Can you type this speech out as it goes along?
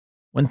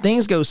When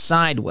things go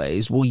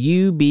sideways, will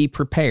you be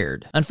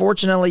prepared?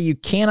 Unfortunately, you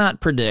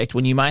cannot predict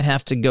when you might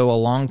have to go a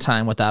long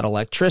time without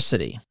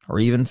electricity or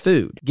even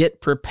food. Get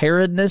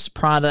preparedness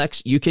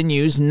products you can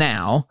use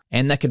now,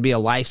 and that could be a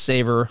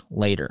lifesaver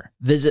later.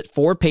 Visit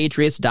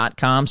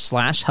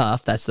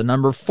 4patriots.com/Huff. That's the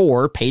number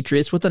 4,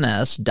 Patriots with an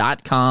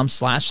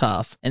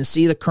S.com/Huff, and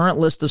see the current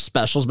list of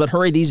specials. But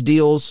hurry, these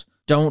deals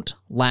don't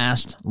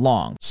last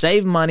long.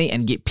 Save money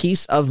and get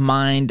peace of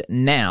mind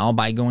now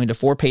by going to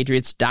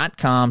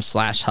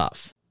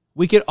 4patriots.com/Huff.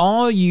 We could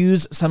all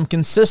use some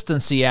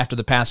consistency after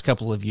the past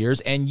couple of years,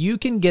 and you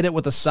can get it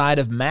with a side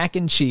of mac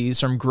and cheese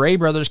from Gray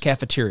Brothers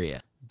Cafeteria.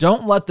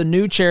 Don't let the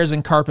new chairs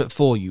and carpet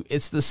fool you.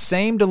 It's the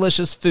same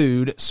delicious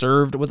food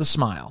served with a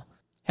smile.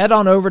 Head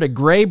on over to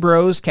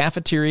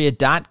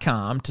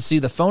graybroscafeteria.com to see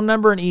the phone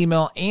number and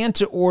email and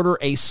to order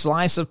a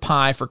slice of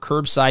pie for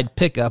curbside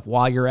pickup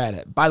while you're at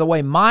it. By the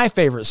way, my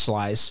favorite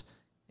slice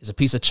is a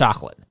piece of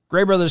chocolate.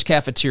 Gray Brothers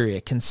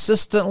Cafeteria,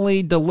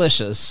 consistently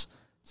delicious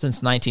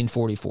since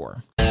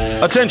 1944.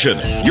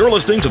 Attention, you're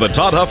listening to the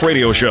Todd Huff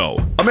Radio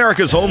Show,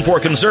 America's home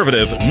for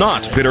conservative,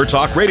 not bitter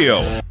talk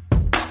radio.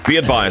 Be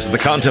advised that the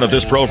content of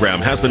this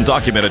program has been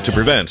documented to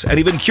prevent and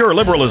even cure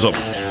liberalism,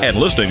 and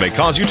listening may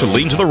cause you to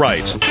lean to the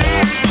right.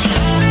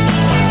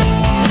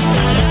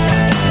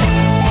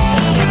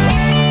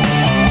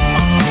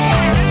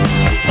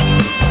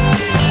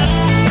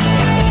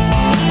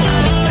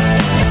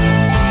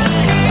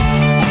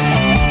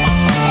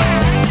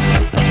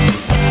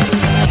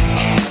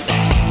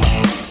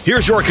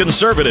 Here's your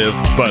conservative,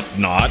 but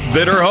not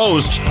bitter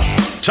host,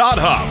 Todd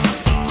Huff.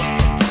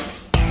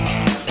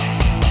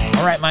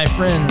 All right, my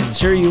friends,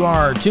 here you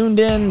are, tuned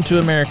in to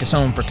America's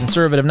home for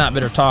conservative, not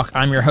bitter talk.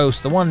 I'm your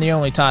host, the one, the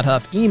only Todd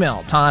Huff.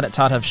 Email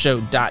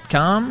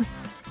todd@toddhuffshow.com. If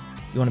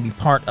you want to be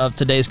part of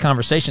today's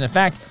conversation. In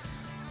fact,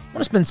 I want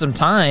to spend some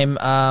time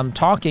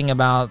talking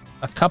about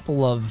a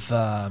couple of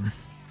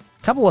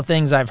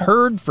things I've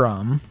heard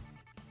from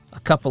a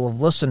couple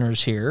of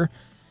listeners here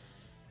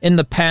in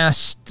the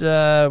past.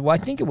 I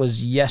think it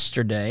was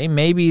yesterday,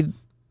 maybe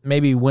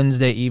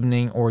Wednesday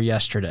evening or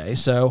yesterday.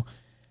 So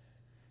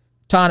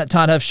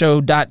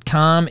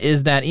Todd@toddhuffshow.com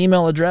is that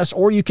email address,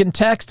 or you can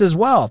text as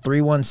well,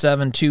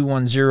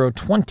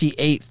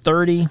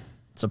 317-210-2830.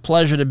 It's a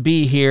pleasure to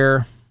be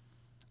here,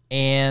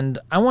 and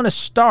I want to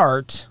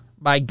start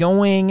by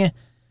going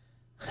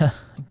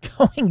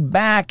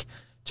back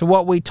to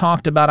what we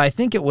talked about. I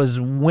think it was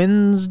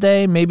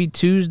Wednesday, maybe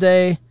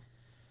Tuesday,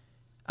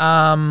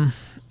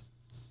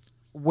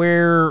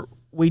 where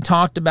we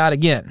talked about,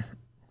 again,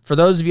 for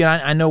those of you,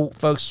 I know,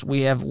 folks,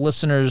 we have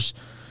listeners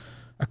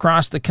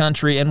across the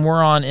country, and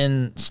we're on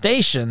in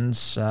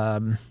stations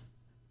in,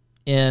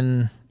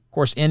 of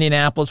course,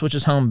 Indianapolis, which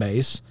is home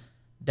base,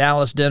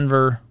 Dallas,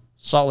 Denver,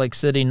 Salt Lake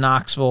City,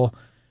 Knoxville.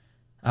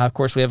 Of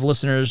course, we have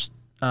listeners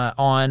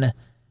on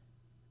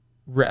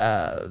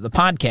the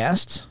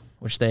podcast,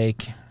 which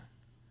iHeartRadio,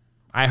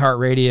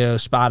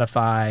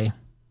 Spotify,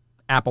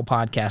 Apple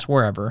Podcasts,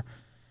 wherever.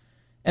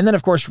 And then,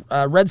 of course,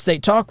 Red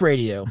State Talk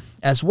Radio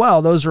as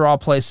well. Those are all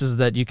places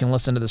that you can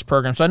listen to this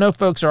program. So I know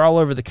folks are all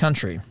over the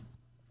country.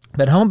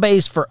 But home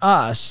base for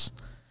us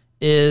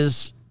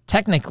is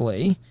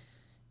technically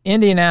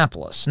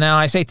Indianapolis. Now,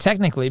 I say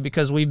technically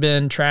because we've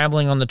been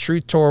traveling on the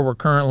Truth Tour. We're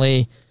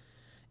currently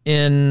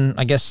in,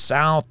 I guess,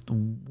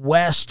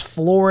 southwest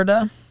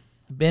Florida.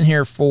 Been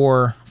here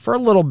for a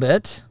little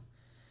bit.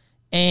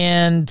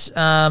 And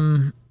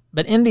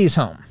but Indy's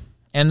home.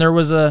 And there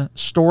was a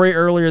story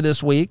earlier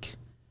this week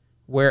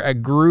where a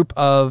group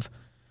of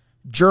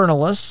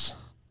journalists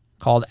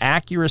called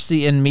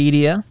Accuracy in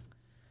Media,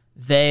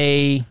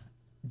 they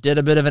did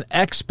a bit of an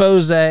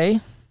expose.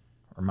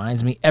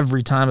 Reminds me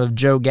every time of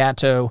Joe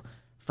Gatto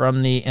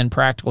from the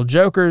Impractical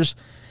Jokers.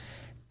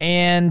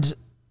 And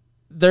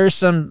there's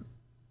some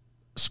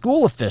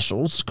school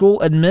officials,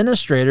 school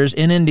administrators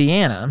in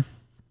Indiana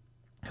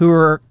who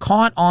are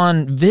caught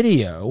on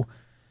video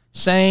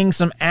saying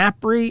some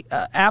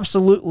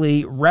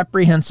absolutely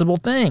reprehensible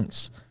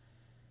things.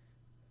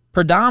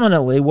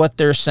 Predominantly what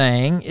they're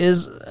saying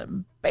is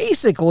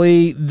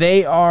basically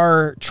they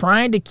are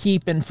trying to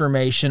keep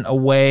information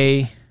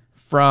away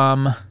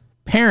from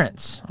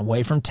parents,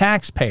 away from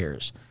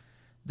taxpayers.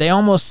 They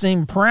almost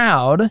seem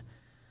proud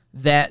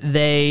that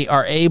they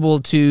are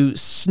able to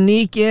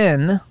sneak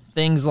in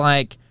things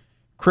like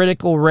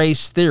critical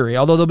race theory,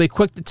 although they'll be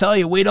quick to tell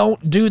you, we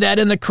don't do that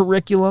in the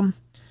curriculum.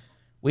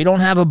 We don't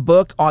have a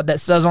book that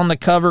says on the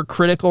cover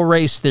critical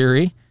race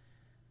theory.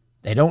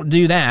 They don't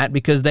do that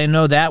because they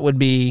know that would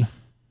be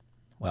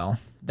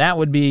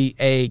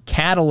a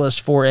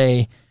catalyst for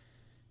a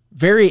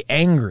very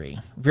angry,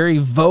 very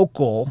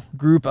vocal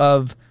group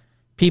of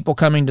people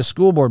coming to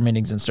school board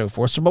meetings and so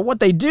forth. So, but what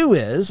they do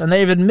is, and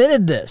they've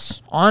admitted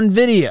this on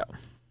video,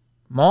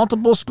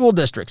 multiple school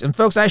districts. And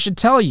folks, I should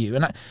tell you,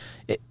 and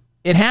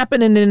it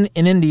happened in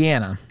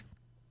Indiana,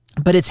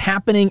 but it's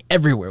happening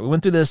everywhere. We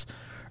went through this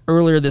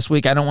earlier this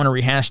week. I don't want to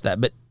rehash that,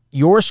 but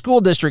your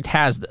school district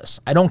has this.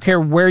 I don't care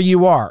where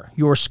you are.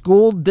 Your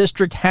school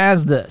district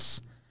has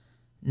this.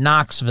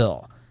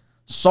 Knoxville,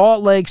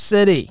 Salt Lake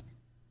City,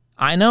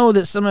 I know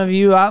that some of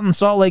you out in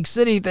Salt Lake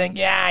City think,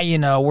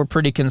 yeah, we're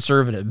pretty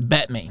conservative.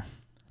 Bet me.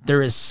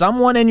 There is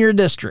someone in your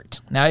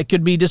district. Now, it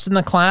could be just in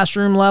the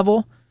classroom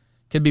level.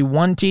 Could be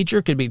one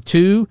teacher. Could be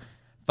 2,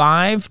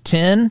 5,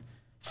 10,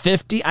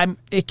 50.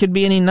 It could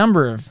be any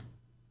number of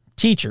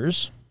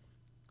teachers.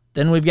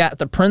 Then we've got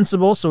the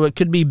principal, so it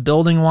could be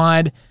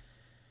building-wide.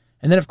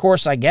 And then, of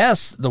course, I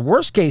guess the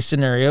worst-case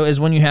scenario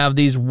is when you have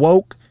these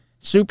woke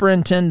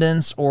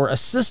superintendents or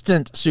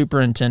assistant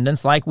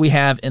superintendents like we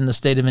have in the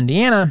state of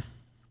Indiana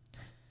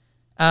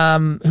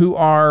who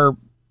are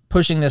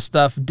pushing this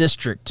stuff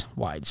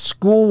district-wide,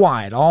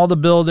 school-wide, all the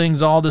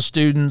buildings, all the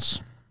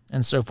students,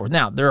 and so forth.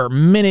 Now, there are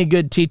many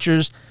good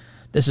teachers.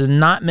 This is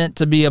not meant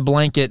to be a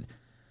blanket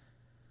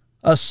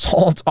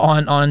assault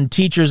on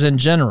teachers in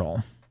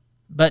general,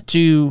 but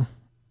to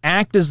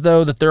act as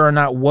though that there are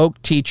not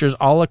woke teachers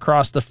all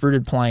across the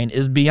fruited plain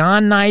is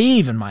beyond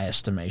naive in my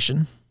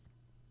estimation.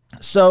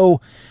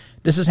 So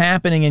this is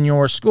happening in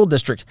your school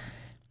district.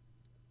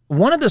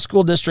 One of the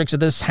school districts that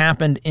this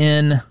happened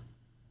in,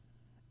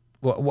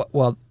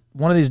 well,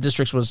 one of these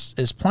districts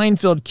is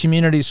Plainfield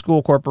Community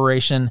School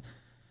Corporation,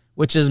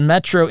 which is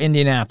Metro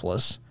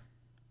Indianapolis.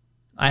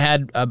 I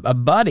had a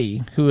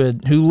buddy who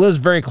lives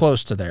very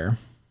close to there,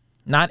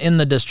 not in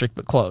the district,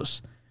 but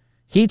close.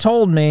 He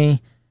told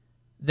me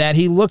that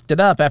he looked it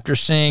up after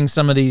seeing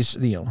some of these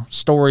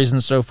stories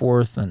and so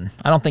forth, and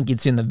I don't think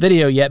he'd seen the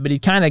video yet, but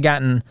he'd kind of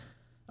gotten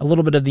a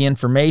little bit of the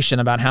information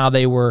about how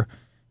they were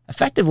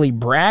effectively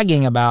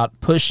bragging about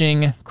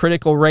pushing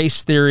critical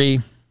race theory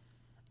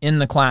in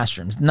the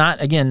classrooms. Not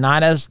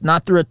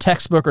through a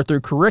textbook or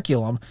through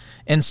curriculum.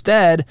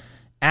 Instead,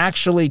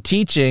 actually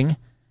teaching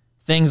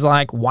things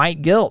like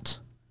white guilt,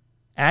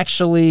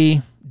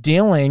 actually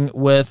dealing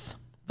with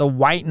the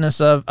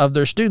whiteness of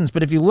their students.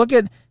 But if you look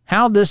at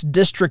how this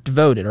district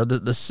voted, or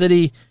the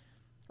city,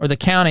 or the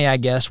county, I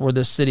guess, where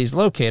this city's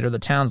located, or the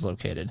town's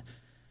located,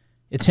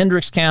 it's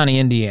Hendricks County,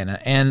 Indiana.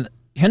 And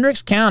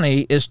Hendricks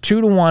County is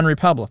 2-1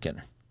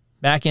 Republican.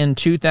 Back in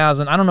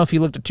 2000, I don't know if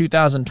you looked at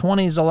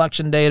 2020's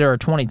election data or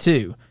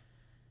 22,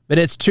 but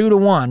it's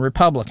 2-1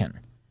 Republican.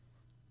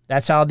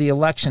 That's how the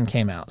election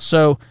came out.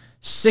 So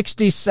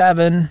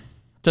 67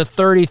 to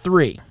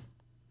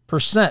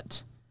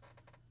 33%.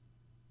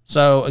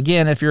 So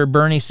again, if you're a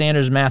Bernie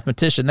Sanders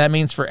mathematician, that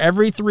means for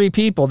every 3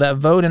 people that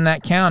vote in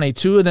that county,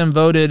 2 of them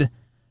voted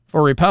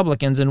for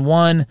Republicans and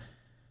 1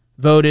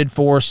 voted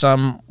for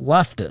some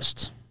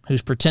leftist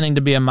who's pretending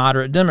to be a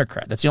moderate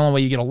Democrat. That's the only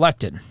way you get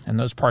elected in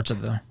those parts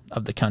of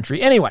the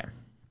country. Anyway,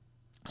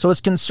 so it's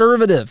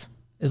conservative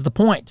is the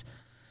point.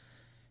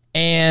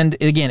 And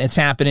again, it's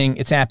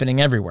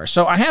happening everywhere.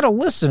 So I had a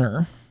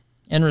listener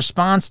in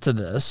response to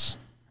this,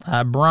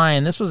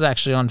 Brian. This was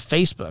actually on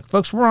Facebook.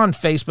 Folks, we're on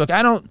Facebook.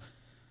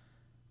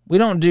 We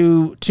don't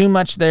do too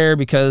much there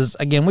because,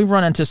 again, we've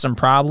run into some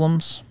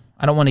problems.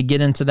 I don't want to get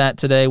into that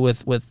today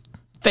with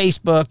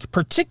Facebook,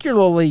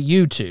 particularly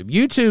YouTube.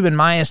 YouTube, in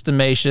my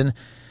estimation,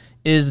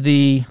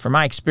 from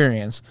my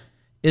experience,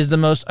 is the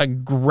most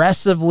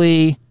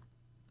aggressively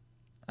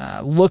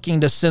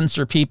looking to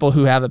censor people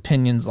who have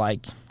opinions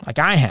like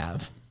I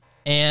have.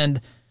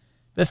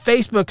 But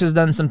Facebook has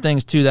done some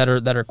things too that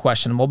are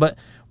questionable. But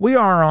we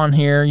are on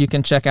here. You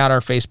can check out our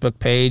Facebook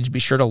page. Be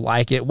sure to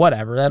like it,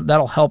 whatever.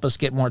 That'll help us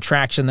get more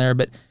traction there.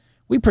 But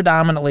we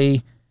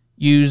predominantly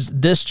use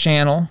this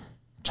channel,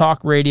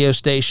 talk radio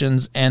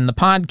stations, and the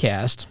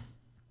podcast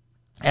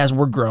as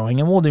we're growing.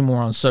 And we'll do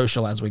more on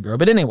social as we grow.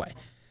 But anyway,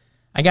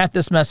 I got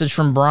this message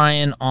from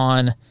Brian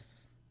on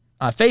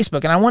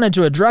Facebook, and I wanted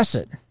to address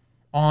it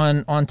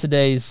on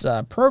today's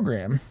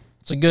program.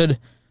 It's a good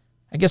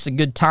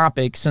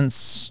topic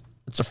since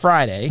it's a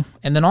Friday.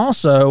 And then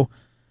also,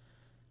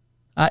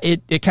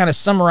 it kind of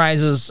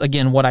summarizes,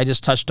 again, what I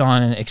just touched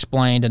on and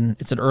explained, and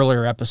it's an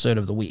earlier episode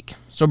of the week.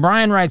 So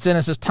Brian writes in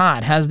and says,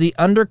 Todd, has the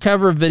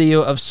undercover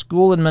video of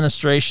school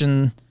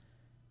administration,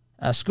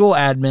 school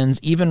admins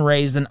even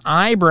raised an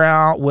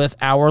eyebrow with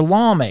our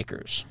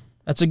lawmakers?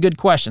 That's a good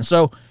question.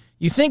 So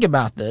you think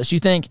about this. You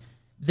think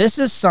this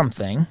is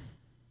something.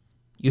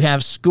 You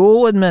have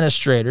school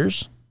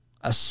administrators,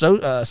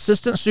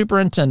 assistant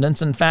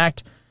superintendents. In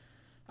fact,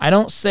 I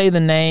don't say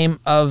the name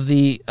of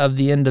the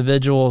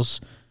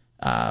individuals.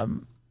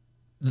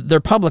 They're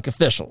public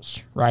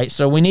officials, right?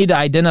 So we need to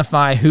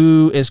identify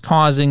who is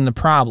causing the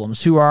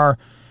problems. Who are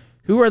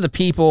the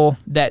people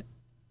that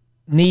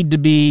need to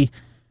be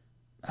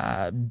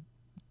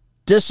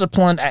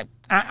disciplined?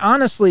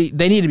 Honestly,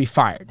 they need to be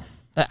fired.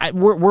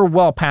 We're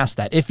well past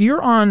that. If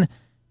you're on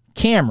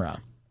camera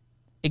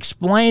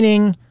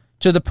explaining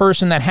to the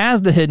person that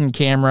has the hidden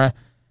camera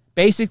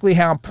basically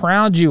how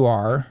proud you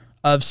are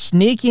of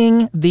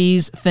sneaking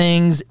these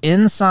things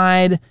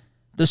inside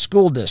the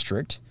school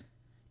district,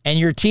 and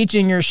you're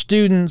teaching your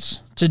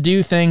students to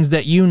do things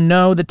that you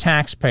know the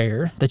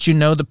taxpayer, that you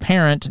know the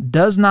parent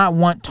does not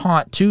want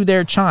taught to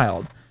their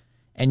child,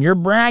 and you're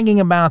bragging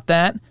about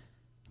that,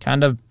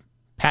 kind of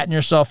patting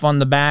yourself on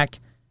the back,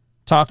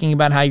 talking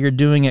about how you're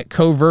doing it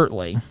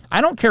covertly.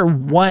 I don't care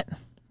what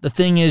the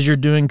thing is you're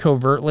doing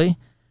covertly.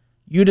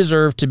 You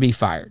deserve to be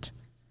fired.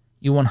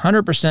 You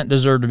 100%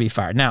 deserve to be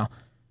fired. Now,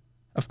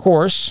 of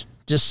course,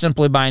 just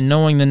simply by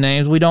knowing the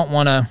names, we don't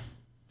want to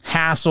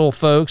hassle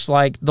folks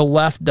like the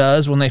left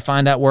does when they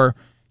find out where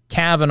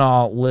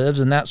Kavanaugh lives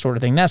and that sort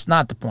of thing. That's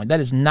not the point. That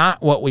is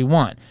not what we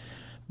want.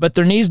 But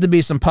there needs to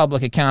be some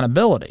public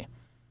accountability.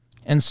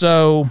 And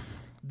so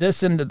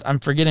I'm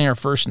forgetting her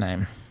first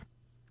name,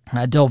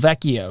 Del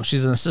Vecchio.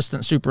 She's an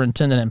assistant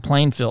superintendent in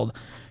Plainfield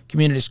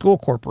Community School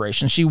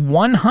Corporation. She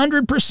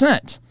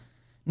 100%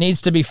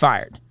 needs to be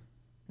fired.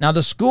 Now,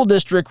 the school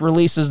district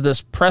releases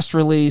this press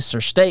release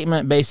or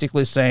statement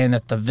basically saying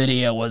that the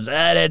video was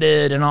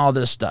edited and all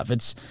this stuff.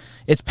 It's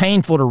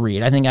painful to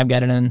read. I think I've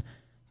got it in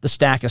the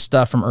stack of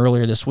stuff from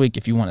earlier this week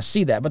if you want to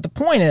see that. But the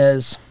point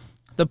is,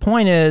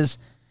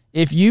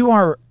 if you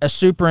are a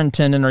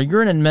superintendent or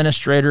you're an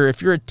administrator,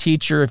 if you're a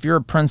teacher, if you're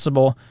a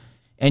principal,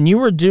 and you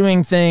are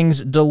doing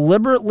things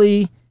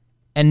deliberately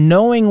and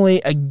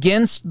knowingly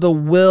against the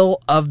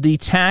will of the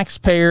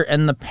taxpayer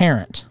and the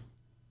parent,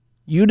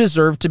 you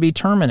deserve to be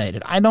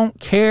terminated. I don't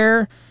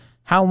care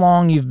how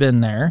long you've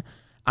been there.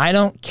 I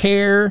don't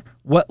care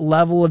what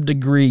level of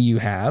degree you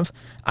have.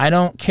 I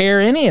don't care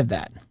any of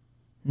that.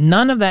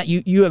 None of that.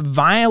 You have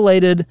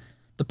violated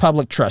the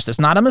public trust. It's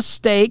not a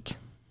mistake,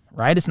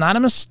 right? It's not a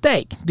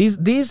mistake.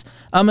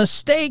 A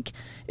mistake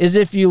is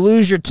if you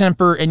lose your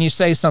temper and you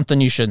say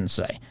something you shouldn't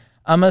say.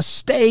 A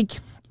mistake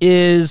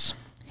is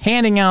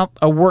handing out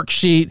a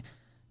worksheet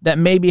that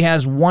maybe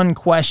has one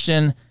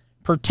question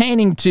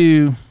pertaining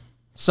to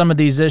some of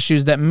these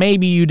issues that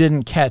maybe you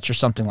didn't catch or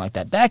something like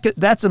that.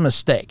 That's a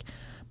mistake.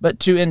 But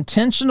to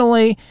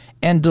intentionally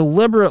and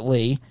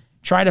deliberately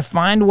try to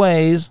find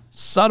ways,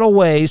 subtle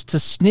ways, to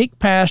sneak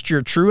past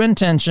your true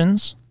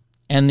intentions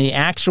and the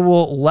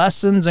actual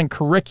lessons and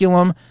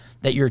curriculum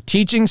that you're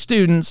teaching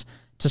students,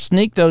 to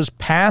sneak those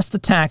past the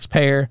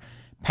taxpayer,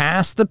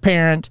 past the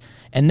parent,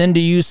 and then to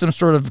use some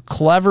sort of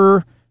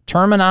clever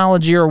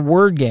terminology or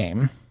word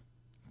game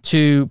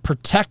to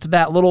protect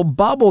that little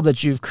bubble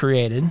that you've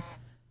created,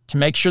 to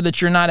make sure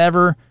that you're not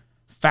ever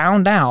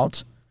found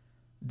out,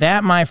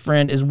 that, my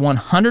friend, is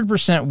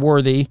 100%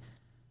 worthy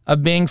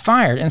of being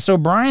fired. And so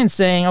Brian's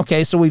saying,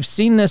 okay, so we've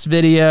seen this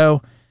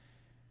video,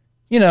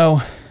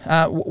 where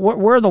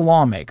are the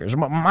lawmakers?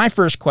 My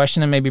first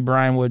question, and maybe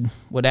Brian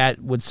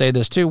would say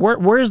this too,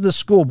 where's the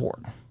school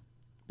board?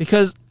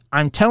 Because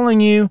I'm telling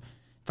you,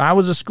 if I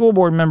was a school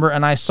board member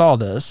and I saw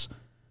this,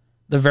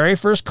 the very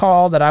first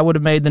call that I would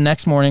have made the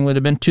next morning would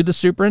have been to the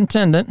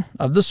superintendent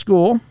of the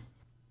school.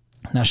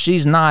 Now,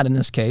 she's not in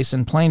this case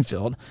in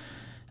Plainfield.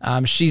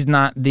 She's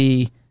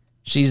the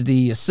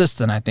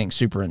assistant, I think,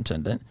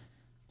 superintendent.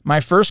 My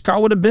first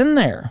call would have been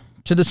there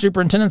to the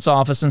superintendent's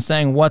office and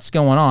saying, what's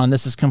going on?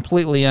 This is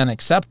completely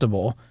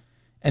unacceptable,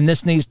 and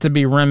this needs to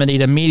be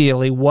remedied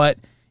immediately. What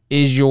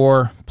is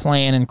your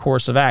plan and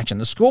course of action?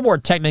 The school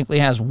board technically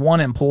has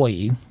one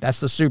employee. That's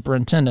the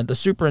superintendent. The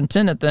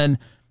superintendent then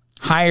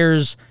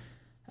hires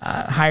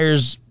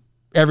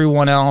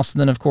everyone else.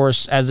 And then, of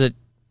course, as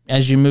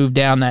you move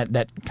down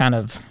that kind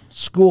of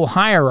school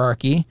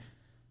hierarchy,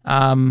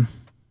 the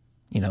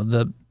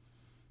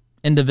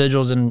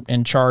individuals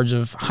in charge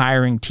of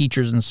hiring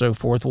teachers and so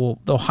forth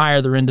they'll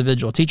hire their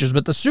individual teachers.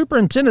 But the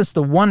superintendent's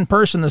the one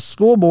person the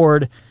school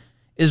board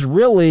is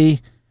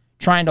really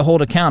trying to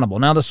hold accountable.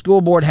 Now, the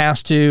school board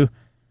has to,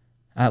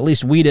 at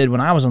least we did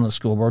when I was on the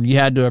school board, you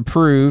had to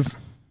approve,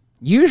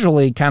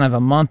 usually kind of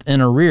a month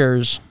in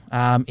arrears,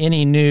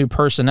 any new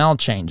personnel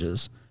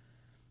changes.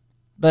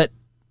 But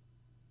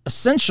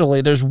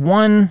essentially, there's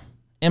one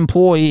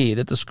employee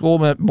that the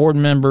school board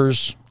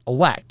members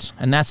elect,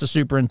 and that's the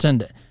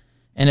superintendent.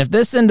 And if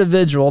this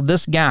individual,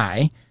 this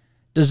guy,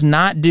 does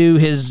not do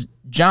his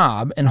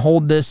job and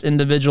hold this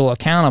individual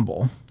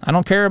accountable, I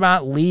don't care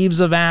about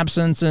leaves of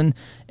absence and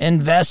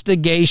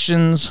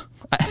investigations.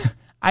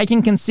 I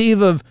can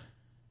conceive of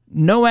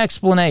no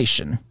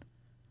explanation,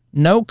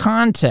 no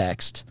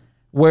context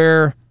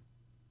where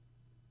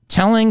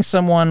telling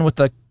someone with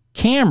a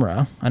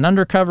camera, an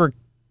undercover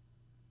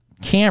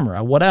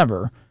camera,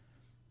 whatever,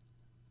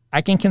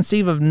 I can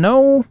conceive of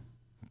no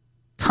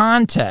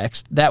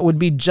context that would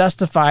be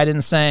justified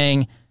in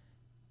saying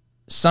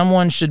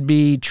someone should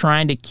be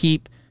trying to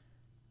keep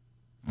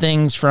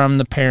things from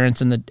the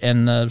parents and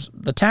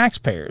the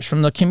taxpayers,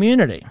 from the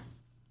community.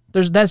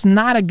 That's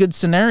not a good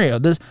scenario.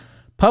 This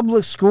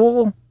public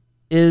school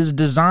is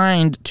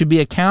designed to be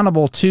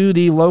accountable to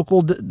the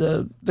local,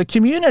 the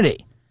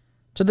community,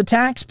 to the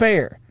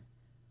taxpayer.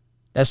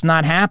 That's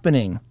not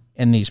happening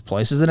in these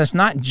places, and it's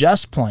not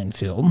just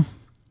Plainfield.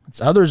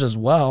 It's others as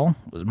well.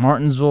 It was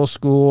Martinsville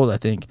School, I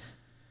think.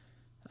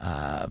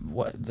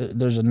 Was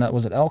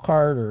it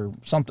Elkhart or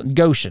something?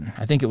 Goshen.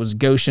 I think it was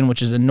Goshen,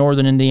 which is in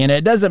northern Indiana.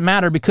 It doesn't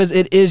matter because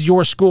it is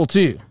your school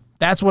too.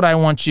 That's what I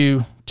want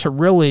you to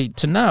really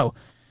to know.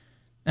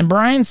 And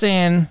Brian's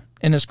saying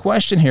in his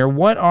question here,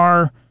 what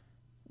are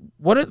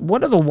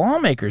the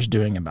lawmakers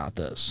doing about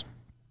this?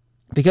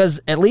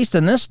 Because at least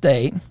in this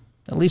state,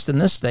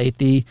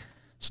 the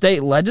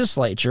state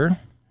legislature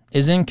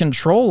is in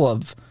control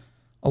of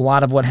a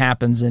lot of what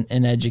happens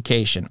in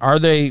education. Are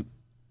they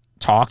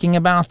talking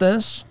about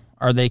this?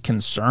 Are they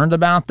concerned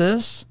about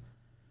this?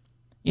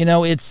 You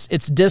know, it's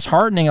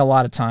disheartening a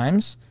lot of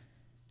times.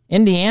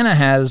 Indiana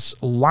has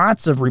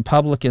lots of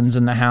Republicans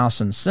in the House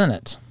and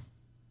Senate.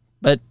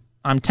 But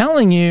I'm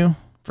telling you,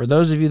 for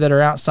those of you that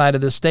are outside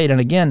of this state, and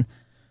again,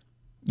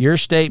 your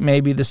state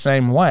may be the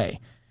same way,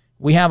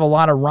 we have a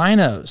lot of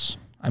rhinos.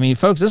 I mean,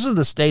 folks, this is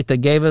the state that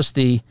gave us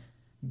the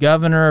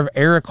governor of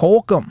Eric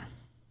Holcomb.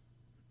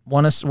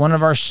 One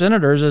of our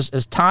senators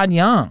is Todd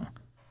Young.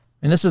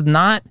 And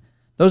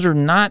those are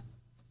not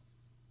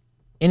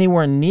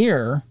anywhere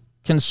near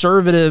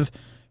conservative,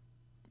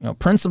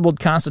 principled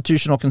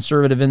constitutional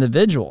conservative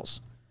individuals.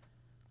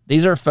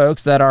 These are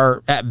folks that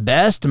are at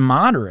best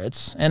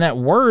moderates and at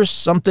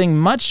worst something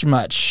much,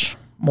 much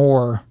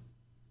more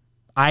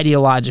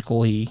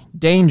ideologically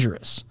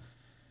dangerous.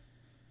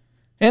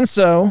 And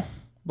so,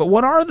 but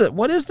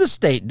what is the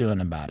state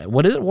doing about it?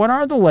 What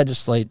are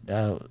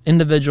the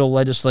individual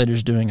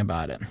legislators doing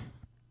about it?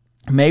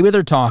 Maybe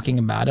they're talking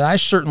about it. I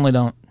certainly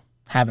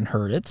haven't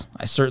heard it.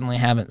 I certainly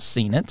haven't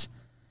seen it.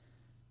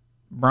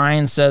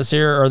 Brian says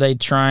here, are they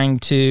trying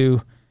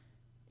to,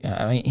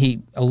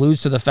 he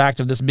alludes to the fact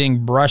of this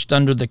being brushed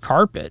under the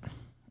carpet.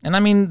 And I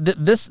mean,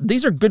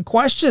 these are good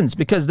questions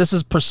because this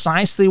is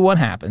precisely what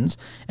happens.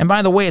 And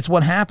by the way, it's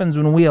what happens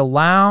when we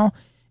allow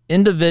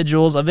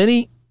individuals of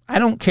any, I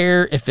don't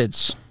care if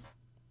it's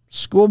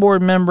school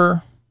board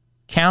member,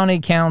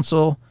 county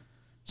council,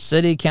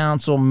 city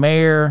council,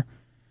 mayor,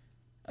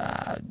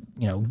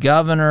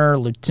 governor,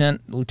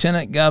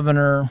 lieutenant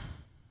governor,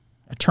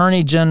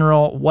 attorney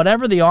general,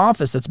 whatever the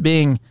office that's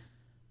being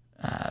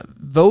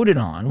voted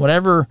on,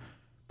 whatever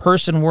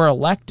person we're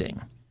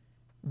electing,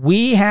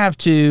 we have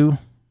to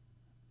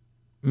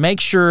make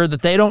sure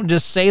that they don't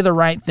just say the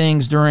right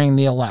things during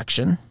the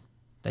election.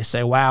 They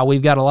say, wow,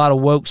 we've got a lot of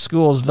woke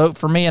schools. Vote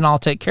for me and I'll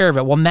take care of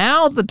it. Well,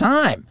 now's the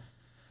time.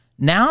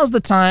 Now's the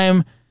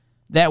time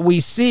that we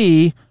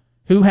see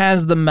who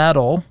has the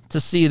mettle to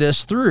see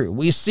this through.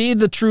 We see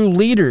the true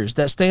leaders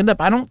that stand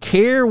up. I don't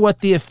care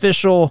what the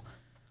official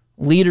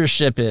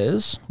leadership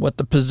is, what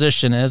the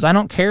position is. I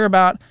don't care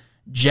about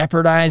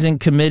jeopardizing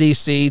committee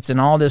seats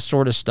and all this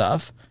sort of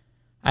stuff.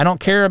 I don't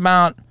care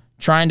about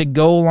trying to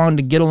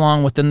get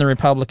along within the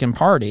Republican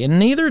Party. And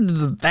neither do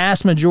the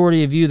vast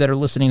majority of you that are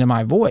listening to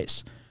my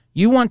voice.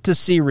 You want to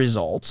see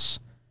results,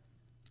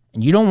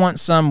 and you don't want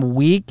some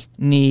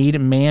weak-kneed,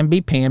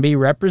 mamby-pamby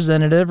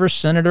representative or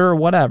senator or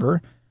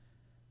whatever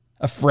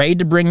afraid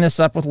to bring this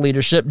up with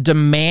leadership,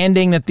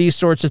 demanding that these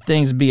sorts of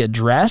things be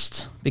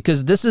addressed,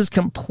 because this is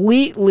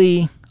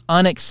completely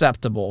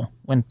unacceptable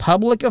when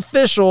public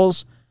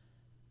officials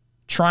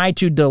try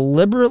to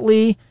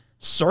deliberately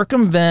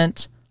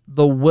circumvent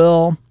the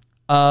will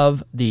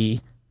of the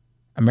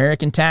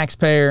American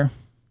taxpayer,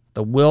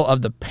 the will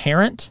of the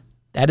parent.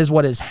 That is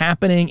what is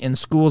happening in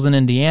schools in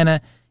Indiana.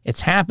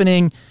 It's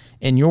happening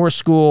in your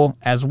school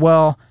as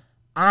well.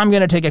 I'm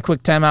going to take a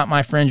quick time out,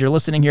 my friends. You're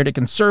listening here to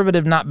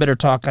Conservative Not Bitter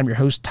Talk. I'm your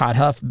host, Todd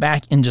Huff,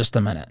 back in just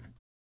a minute.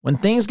 When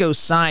things go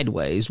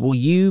sideways, will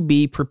you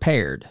be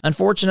prepared?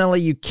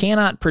 Unfortunately, you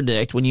cannot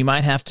predict when you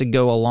might have to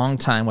go a long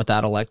time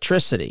without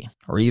electricity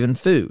or even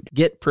food.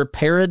 Get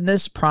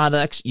preparedness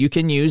products you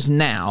can use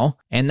now,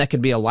 and that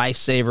could be a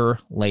lifesaver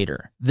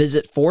later.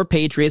 Visit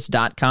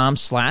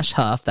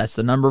 4patriots.com/Huff. That's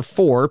the number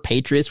 4,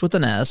 Patriots with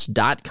an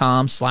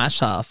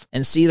S.com/Huff,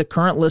 and see the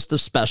current list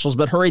of specials.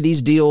 But hurry,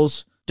 these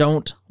deals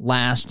don't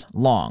last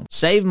long.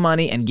 Save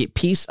money and get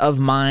peace of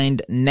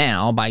mind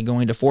now by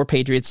going to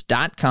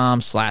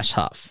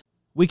 4patriots.com/Huff.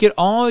 We could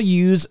all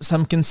use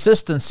some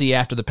consistency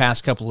after the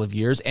past couple of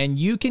years, and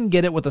you can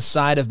get it with a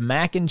side of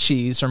mac and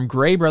cheese from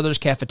Gray Brothers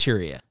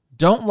Cafeteria.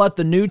 Don't let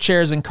the new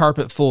chairs and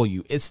carpet fool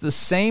you. It's the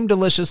same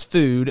delicious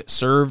food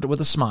served with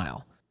a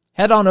smile.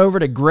 Head on over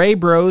to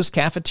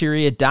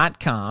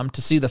graybroscafeteria.com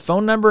to see the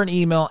phone number and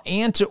email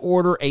and to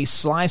order a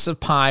slice of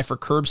pie for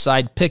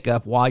curbside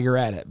pickup while you're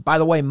at it. By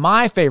the way,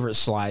 my favorite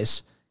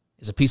slice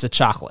is a piece of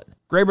chocolate.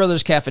 Gray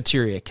Brothers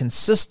Cafeteria,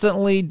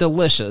 consistently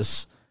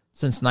delicious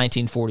since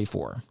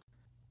 1944.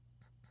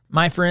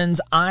 My friends,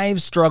 I've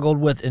struggled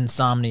with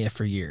insomnia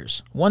for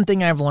years. One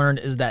thing I've learned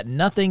is that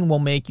nothing will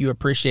make you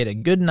appreciate a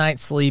good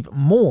night's sleep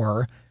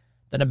more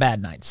than a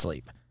bad night's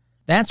sleep.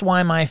 That's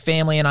why my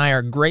family and I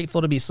are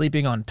grateful to be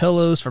sleeping on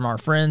pillows from our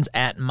friends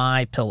at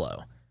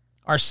MyPillow.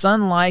 Our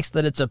son likes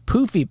that it's a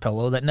poofy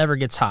pillow that never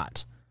gets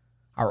hot.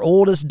 Our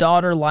oldest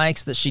daughter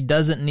likes that she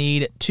doesn't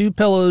need 2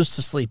 pillows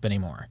to sleep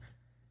anymore.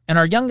 And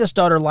our youngest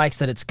daughter likes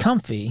that it's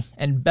comfy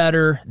and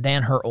better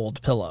than her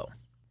old pillow.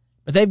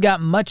 But they've got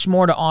much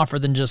more to offer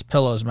than just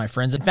pillows, my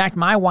friends. In fact,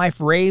 my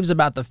wife raves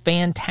about the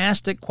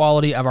fantastic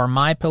quality of our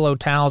MyPillow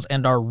towels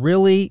and our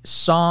really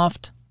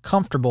soft,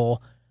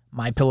 comfortable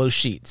MyPillow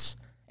sheets.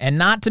 And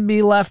not to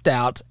be left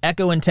out,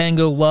 Echo and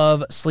Tango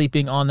love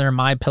sleeping on their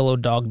MyPillow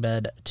dog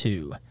bed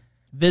too.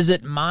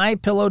 Visit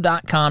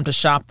MyPillow.com to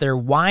shop their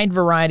wide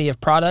variety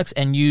of products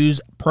and use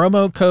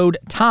promo code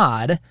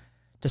TODD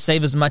to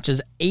save as much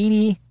as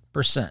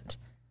 80%.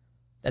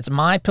 That's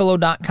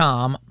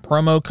MyPillow.com,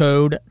 promo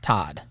code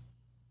TODD.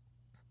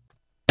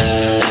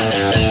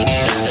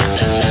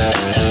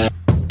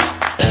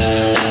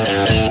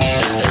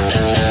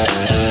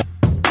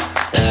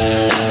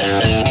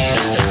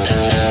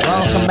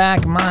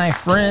 back, my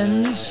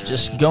friends.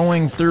 Just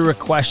going through a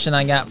question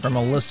I got from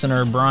a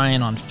listener,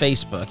 Brian, on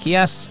Facebook. He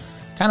asks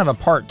kind of a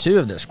part two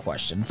of this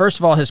question. First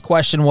of all, his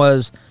question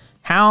was,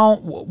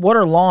 what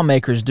are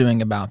lawmakers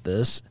doing about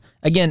this?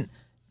 Again,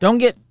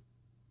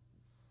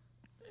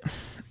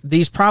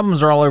 these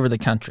problems are all over the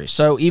country.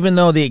 So even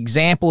though the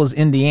example is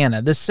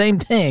Indiana, this same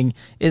thing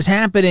is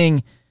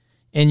happening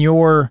in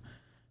your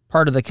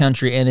part of the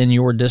country and in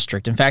your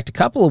district. In fact, a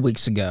couple of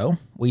weeks ago,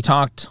 we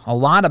talked a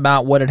lot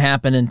about what had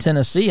happened in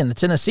Tennessee in the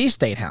Tennessee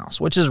State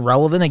House, which is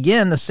relevant.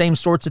 Again, the same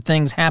sorts of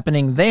things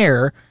happening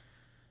there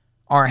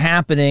are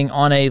happening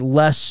on a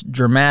less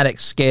dramatic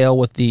scale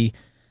with the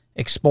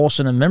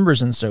expulsion of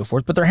members and so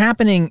forth, but they're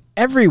happening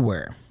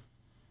everywhere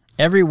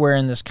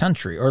in this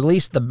country, or at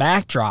least the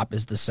backdrop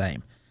is the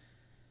same.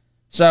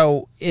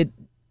 So it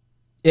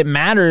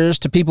matters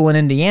to people in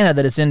Indiana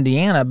that it's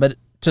Indiana, but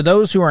to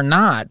those who are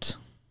not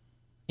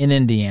in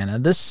Indiana,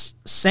 this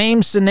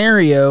same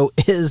scenario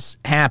is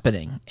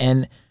happening,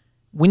 and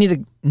we need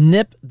to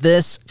nip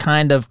this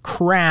kind of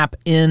crap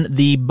in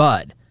the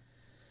bud.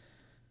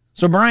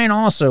 So Brian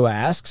also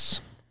asks,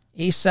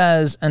 he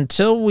says, let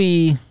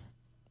me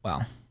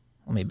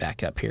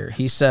back up here.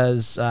 He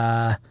says,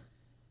 the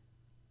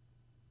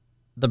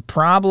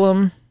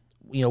problem,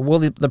 will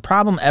the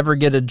problem ever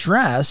get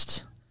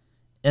addressed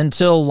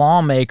until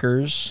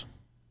lawmakers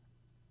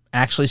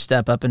actually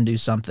step up and do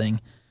something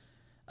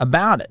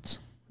about it?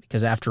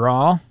 Because after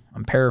all,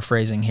 I'm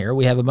paraphrasing here,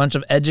 we have a bunch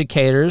of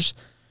educators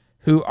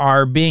who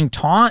are being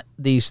taught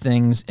these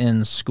things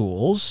in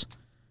schools.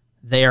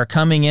 They are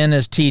coming in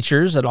as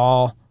teachers at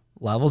all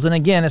levels. And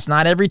again, it's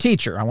not every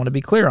teacher. I want to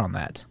be clear on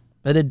that.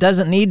 But it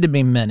doesn't need to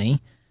be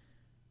many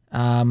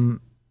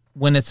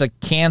when it's a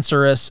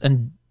cancerous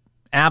and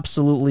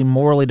absolutely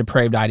morally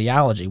depraved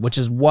ideology, which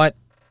is what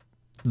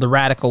the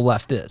radical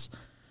left is.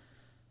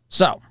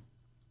 So,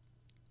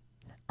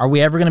 are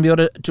we ever going to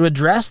be able to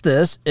address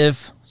this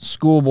if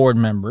school board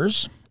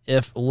members,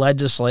 if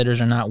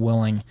legislators are not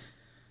willing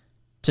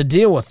to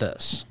deal with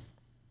this?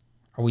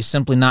 Are we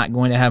simply not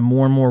going to have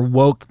more and more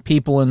woke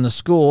people in the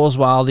schools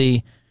while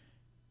the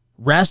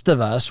rest of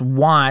us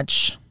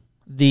watch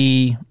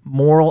the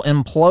moral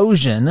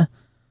implosion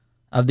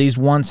of these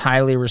once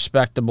highly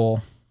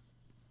respectable,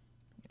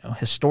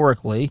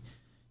 historically,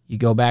 you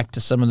go back to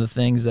some of the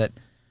things that,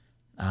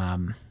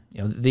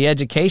 the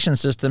education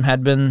system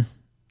had been,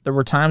 there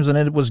were times when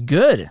it was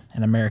good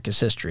in America's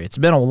history. It's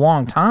been a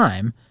long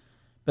time,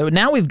 but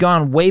now we've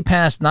gone way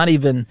past not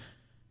even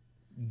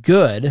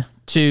good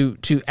to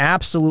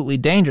absolutely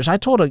dangerous. I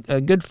told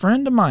a good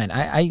friend of mine,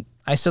 I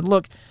said,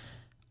 look,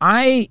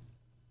 we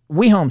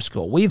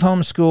homeschool. We've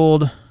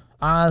homeschooled,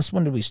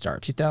 when did we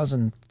start?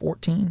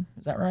 2014?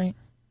 Is that right?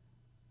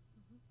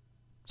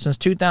 Since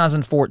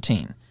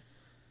 2014.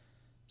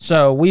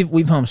 So we've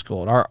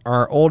homeschooled.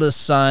 Our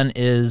oldest son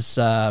is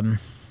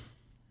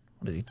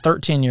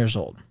 13 years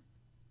old.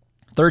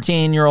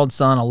 13-year-old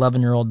son,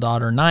 11-year-old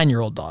daughter,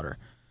 9-year-old daughter.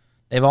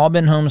 They've all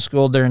been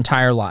homeschooled their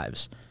entire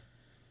lives.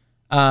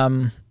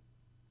 I've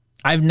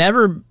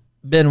never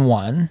been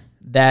one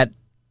that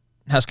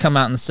has come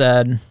out and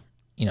said,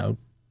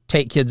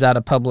 take kids out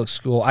of public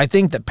school. I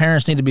think that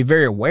parents need to be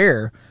very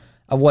aware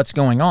of what's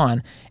going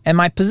on. And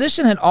my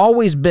position had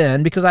always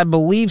been, because I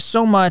believe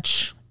so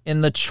much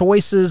in the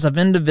choices of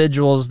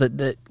individuals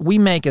that we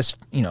make as,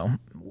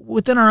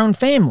 within our own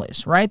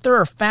families, right? There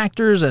are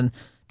factors and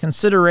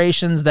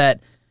considerations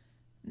that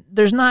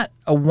there's not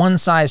a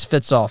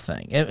one-size-fits-all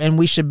thing. And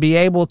we should be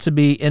able to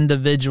be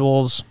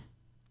individuals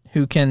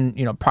who can,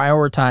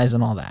 prioritize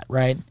and all that,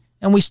 right?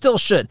 And we still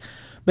should.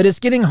 But it's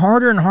getting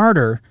harder and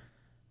harder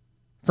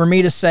for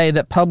me to say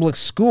that public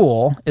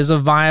school is a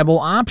viable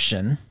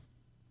option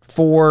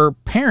for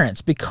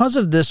parents because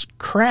of this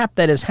crap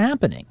that is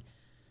happening.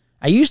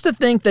 I used to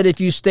think that if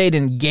you stayed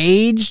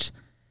engaged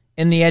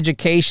in the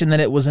education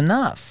that it was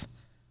enough.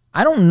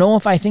 I don't know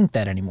if I think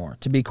that anymore,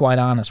 to be quite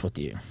honest with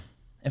you.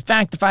 In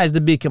fact, if I was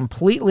to be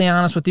completely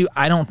honest with you,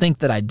 I don't think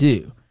that I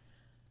do.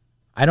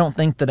 I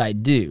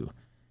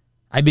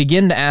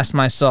begin to ask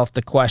myself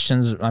the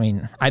questions.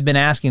 I've been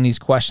asking these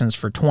questions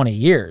for 20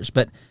 years,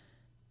 but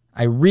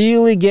I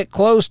really get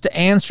close to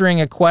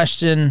answering a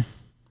question,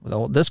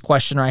 this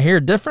question right here,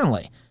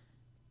 differently.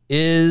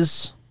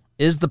 Is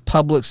the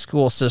public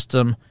school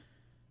system,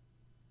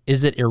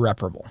 is it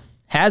irreparable?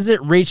 Has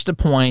it reached a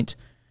point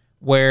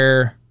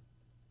where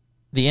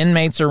the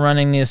inmates are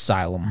running the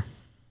asylum?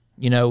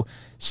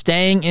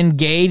 Staying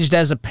engaged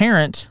as a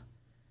parent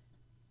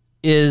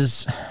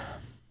it's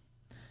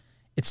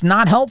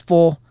not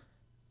helpful.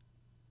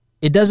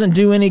 It doesn't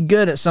do any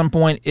good at some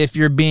point if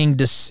you're being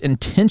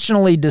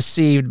intentionally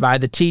deceived by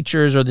the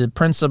teachers or the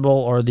principal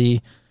or the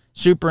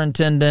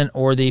superintendent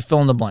or the fill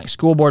in the blank,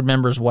 school board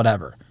members,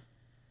 whatever.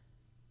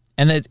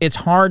 And it's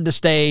hard to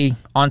stay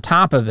on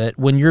top of it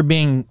when you're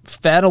being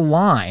fed a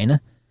line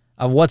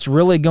of what's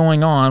really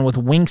going on with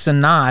winks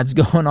and nods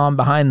going on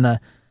behind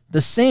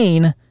the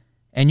scene,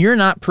 and you're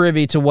not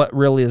privy to what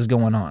really is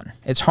going on.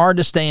 It's hard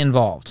to stay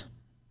involved.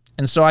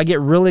 And so I get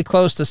really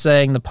close to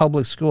saying the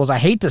public schools, I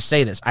hate to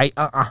say this, I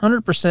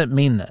 100%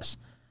 mean this.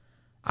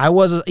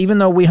 Even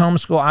though we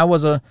homeschool, I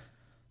was a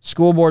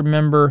school board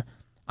member.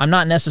 I'm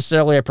not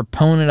necessarily a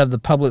proponent of the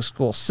public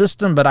school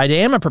system, but I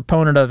am a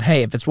proponent of,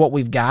 hey, if it's what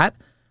we've got,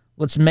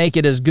 let's make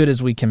it as good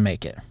as we can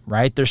make it,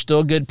 right? There's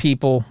still good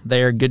people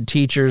there, good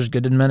teachers,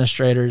 good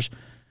administrators,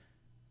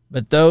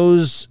 but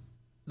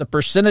the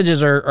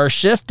percentages are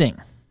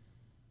shifting.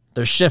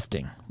 They're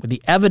shifting.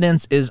 The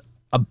evidence is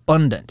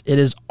abundant. It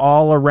is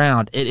all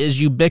around. It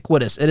is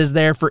ubiquitous. It is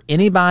there for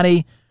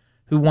anybody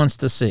who wants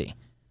to see.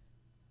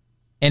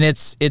 And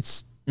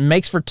it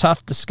makes for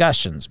tough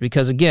discussions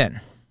because,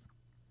 again,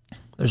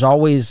 there's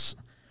always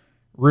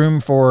room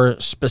for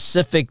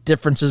specific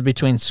differences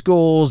between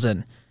schools,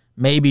 and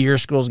maybe your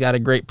school's got a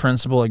great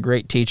principal, a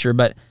great teacher,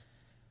 but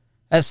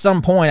at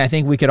some point, I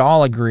think we could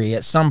all agree,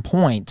 at some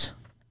point,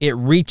 it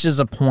reaches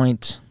a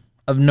point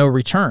of no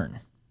return.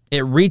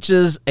 It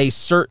reaches a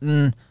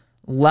certain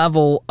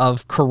level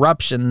of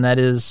corruption that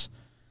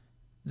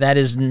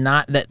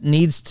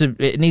needs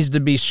to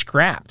be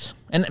scrapped.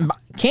 And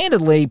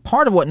candidly,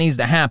 part of what needs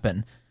to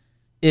happen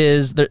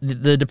is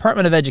the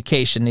Department of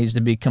Education needs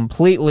to be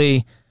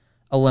completely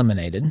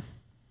eliminated,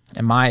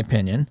 in my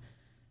opinion,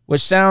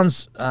 which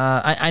sounds,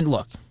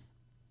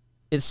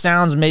 it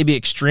sounds maybe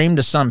extreme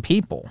to some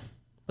people,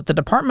 but the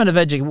Department of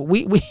Education,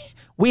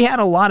 we had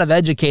a lot of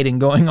educating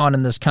going on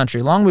in this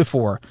country long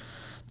before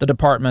the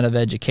Department of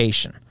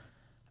Education.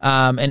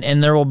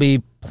 And there will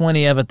be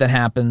plenty of it that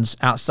happens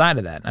outside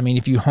of that. I mean,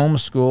 if you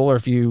homeschool or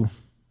if you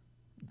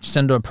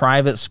send to a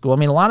private school, I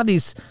mean, a lot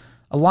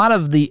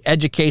of the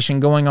education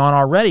going on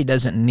already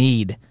doesn't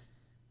need,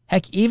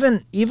 heck,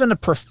 even a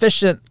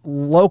proficient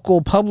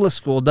local public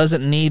school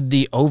doesn't need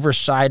the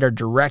oversight or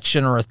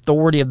direction or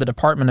authority of the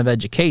Department of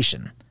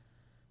Education.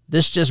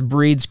 This just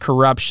breeds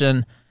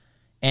corruption,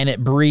 and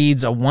it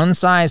breeds a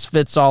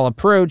one-size-fits-all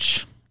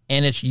approach,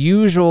 and it's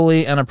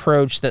usually an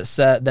approach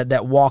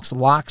that walks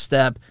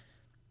lockstep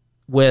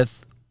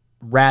with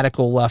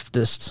radical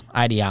leftist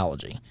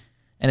ideology.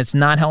 And it's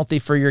not healthy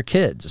for your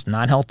kids. It's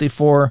not healthy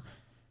for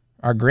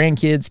our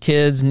grandkids,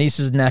 kids,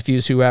 nieces,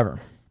 nephews, whoever.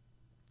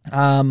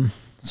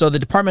 So the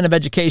Department of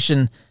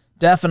Education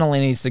definitely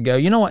needs to go.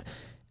 You know what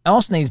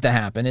else needs to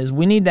happen is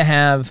we need to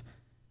have,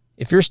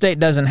 if your state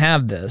doesn't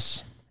have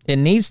this, it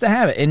needs to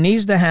have it. It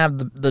needs to have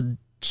the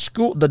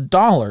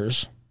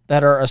dollars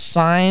that are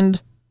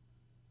assigned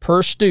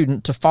per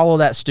student to follow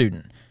that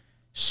student.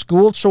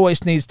 School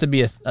choice needs to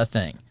be a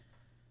thing.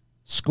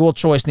 School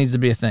choice needs to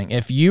be a thing.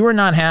 If you are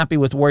not happy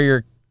with where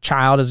your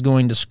child is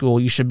going to school,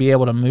 you should be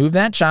able to move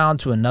that child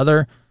to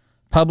another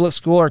public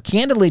school or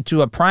candidly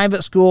to a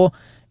private school,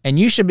 and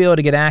you should be able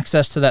to get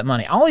access to that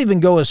money. I'll even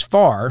go as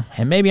far,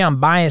 and maybe I'm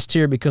biased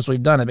here because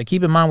we've done it, but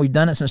keep in mind we've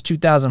done it since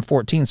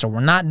 2014, so we're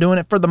not doing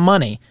it for the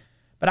money.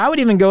 But I would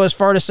even go as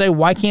far to say,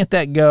 why can't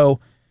that go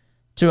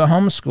to a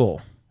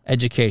homeschool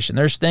education?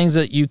 There's things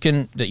that you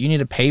need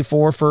to pay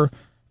for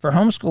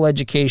homeschool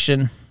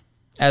education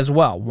as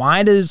well.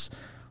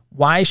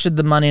 Why should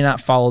the money not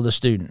follow the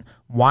student?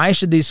 Why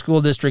should these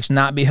school districts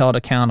not be held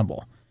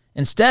accountable?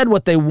 Instead,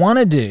 what they want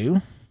to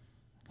do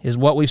is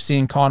what we've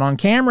seen caught on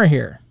camera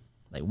here.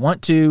 They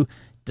want to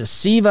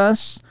deceive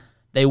us.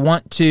 They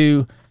want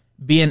to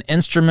be an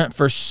instrument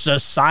for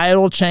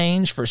societal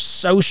change, for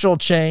social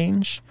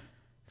change,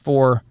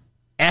 for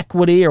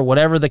equity, or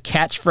whatever the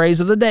catchphrase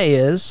of the day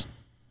is.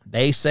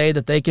 They say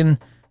that they can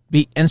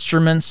be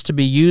instruments to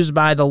be used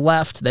by the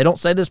left. They don't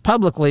say this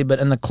publicly, but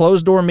in the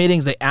closed-door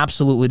meetings, they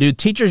absolutely do.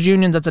 Teachers'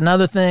 unions, that's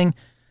another thing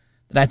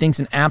that I think is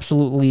an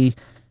absolutely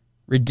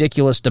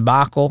ridiculous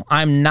debacle.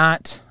 I'm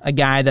not a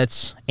guy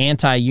that's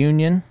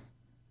anti-union.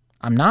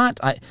 I'm not.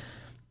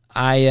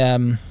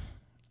 I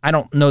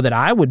don't know that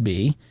I would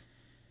be.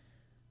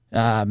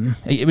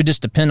 It would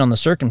just depend on the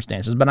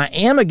circumstances. But I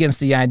am against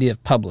the idea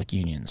of public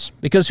unions,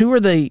 because who are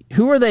they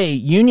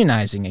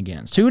unionizing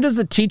against? Who does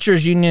the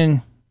teachers'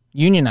 union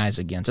unionize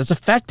against? It's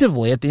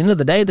effectively, at the end of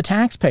the day, the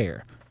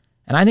taxpayer.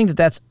 And I think that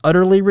that's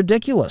utterly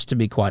ridiculous, to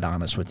be quite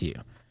honest with you.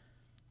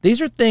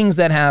 These are things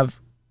that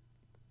have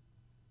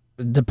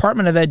the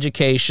Department of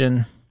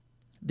Education,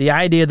 the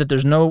idea that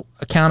there's no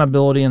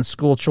accountability in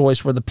school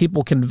choice where the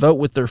people can vote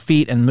with their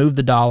feet and move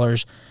the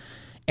dollars,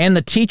 and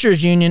the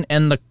teachers union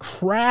and the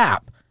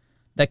crap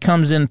that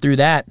comes in through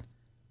that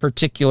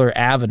particular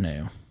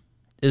avenue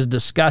is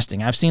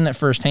disgusting. I've seen it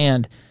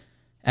firsthand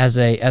as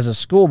a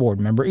school board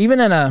member, even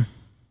in a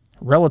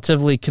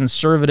relatively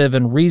conservative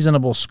and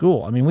reasonable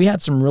school. I mean, we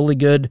had some really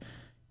good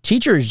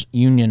teachers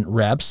union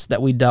reps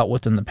that we dealt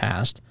with in the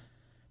past.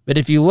 But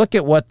if you look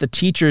at what the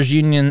teachers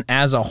union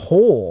as a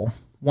whole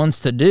wants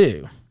to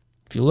do,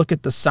 if you look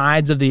at the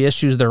sides of the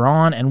issues they're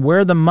on and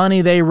where the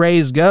money they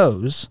raise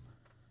goes,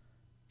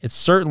 it's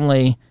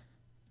certainly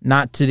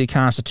not to the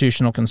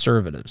constitutional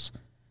conservatives.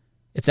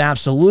 It's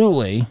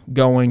absolutely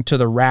going to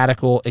the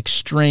radical,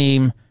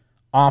 extreme,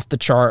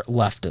 off-the-chart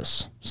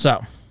leftists.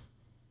 So,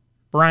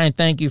 Brian,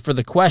 thank you for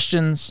the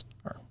questions.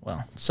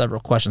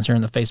 Several questions here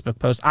in the Facebook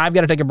post. I've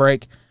got to take a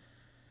break.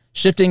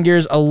 Shifting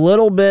gears a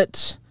little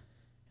bit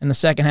in the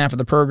second half of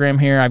the program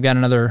here, I've got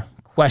another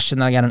question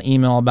that I got an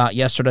email about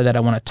yesterday that I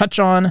want to touch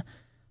on.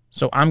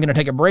 So I'm going to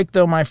take a break,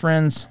 though, my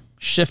friends.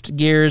 shift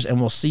gears, and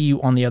we'll see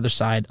you on the other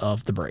side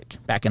of the break.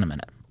 Back in a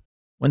minute.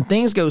 When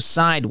things go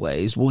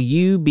sideways, will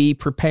you be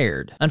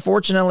prepared?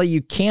 Unfortunately,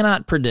 you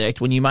cannot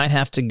predict when you might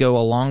have to go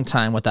a long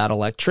time without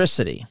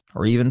electricity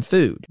or even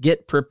food.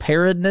 Get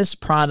preparedness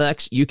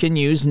products you can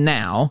use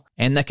now,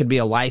 and that could be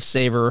a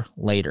lifesaver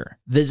later.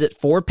 Visit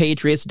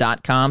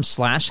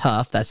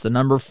 4patriots.com/Huff. That's the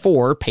number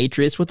 4,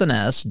 Patriots with an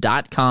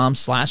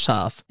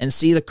S.com/Huff, and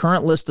see the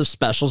current list of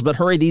specials. But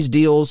hurry, these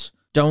deals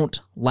don't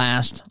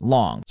last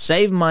long.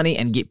 Save money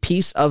and get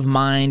peace of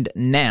mind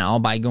now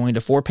by going to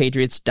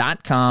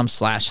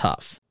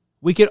 4patriots.com/Huff.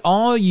 We could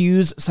all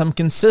use some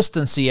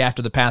consistency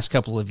after the past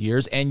couple of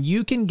years, and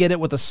you can get it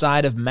with a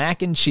side of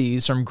mac and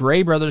cheese from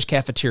Gray Brothers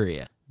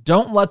Cafeteria.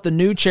 Don't let the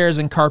new chairs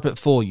and carpet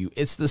fool you.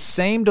 It's the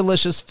same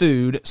delicious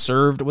food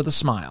served with a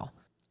smile.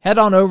 Head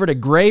on over to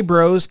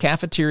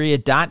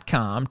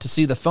graybroscafeteria.com to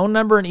see the phone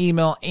number and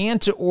email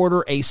and to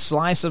order a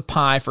slice of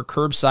pie for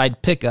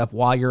curbside pickup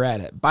while you're at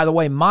it. By the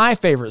way, my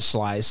favorite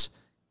slice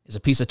is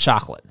a piece of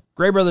chocolate.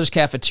 Gray Brothers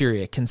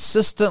Cafeteria,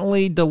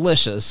 consistently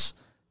delicious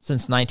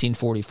since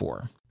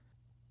 1944.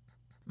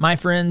 My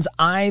friends,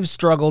 I've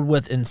struggled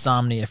with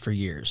insomnia for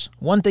years.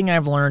 One thing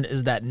I've learned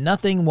is that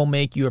nothing will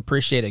make you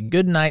appreciate a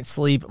good night's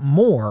sleep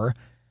more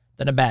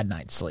than a bad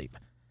night's sleep.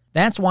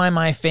 That's why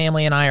my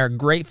family and I are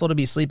grateful to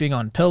be sleeping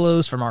on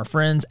pillows from our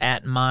friends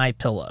at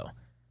MyPillow.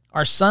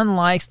 Our son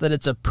likes that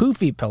it's a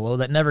poofy pillow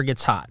that never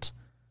gets hot.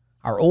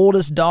 Our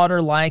oldest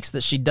daughter likes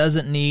that she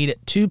doesn't need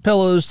 2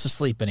 pillows to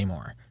sleep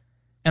anymore.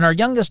 And our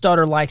youngest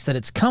daughter likes that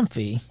it's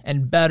comfy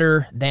and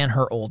better than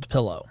her old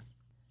pillow.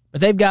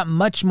 But they've got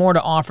much more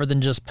to offer than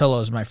just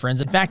pillows, my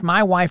friends. In fact,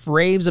 my wife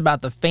raves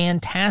about the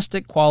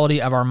fantastic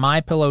quality of our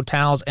MyPillow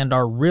towels and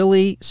our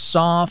really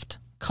soft,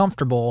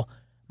 comfortable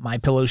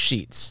MyPillow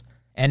sheets.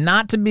 And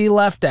not to be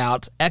left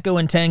out, Echo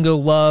and Tango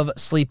love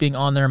sleeping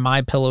on their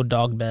MyPillow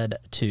dog bed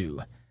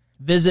too.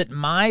 Visit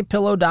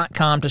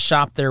MyPillow.com to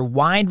shop their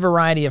wide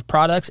variety of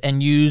products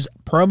and use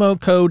promo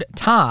code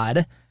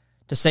TODD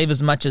to save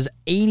as much as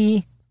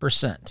 80%.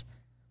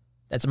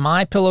 That's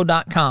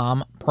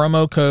MyPillow.com,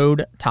 promo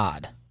code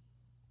TODD.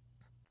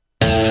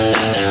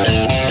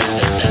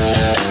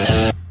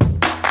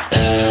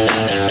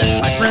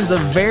 My friends, a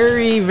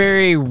very,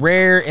 very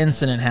rare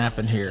incident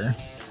happened here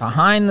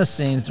behind the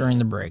scenes during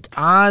the break.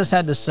 Oz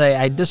had to say,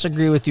 I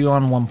disagree with you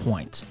on one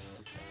point.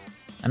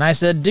 And I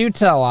said, do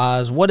tell,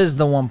 Oz, what is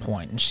the one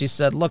point? And she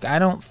said, look, I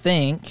don't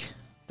think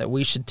that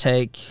we should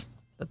take,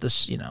 that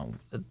this,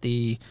 that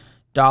the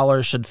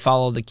dollars should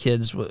follow the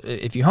kids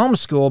if you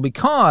homeschool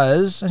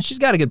because, and she's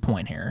got a good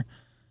point here,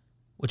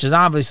 which is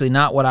obviously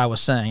not what I was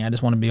saying. I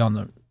just want to be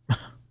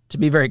to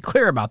be very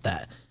clear about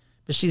that.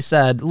 But she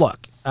said,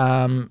 look,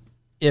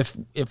 if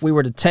we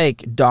were to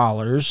take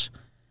dollars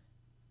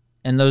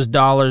and those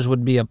dollars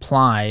would be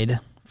applied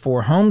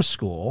for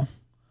homeschool,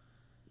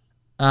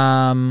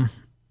 then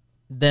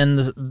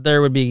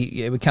there would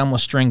be, it would come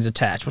with strings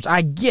attached, which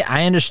I get.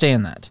 I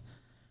understand that.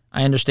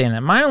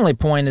 My only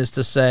point is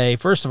to say,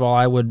 first of all,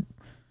 I would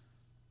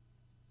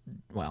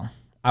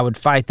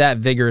fight that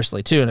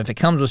vigorously too. And if it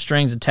comes with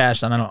strings attached,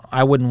 then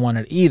I wouldn't want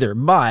it either.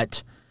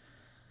 But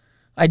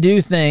I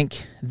do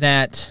think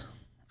that,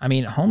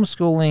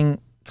 homeschooling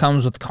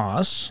comes with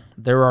costs.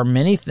 There are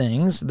many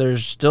things.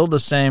 There's still the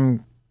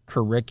same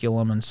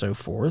curriculum and so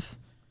forth.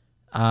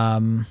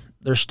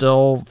 There's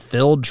still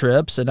field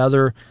trips and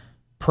other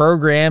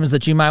programs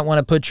that you might want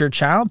to put your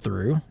child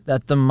through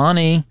that the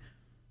money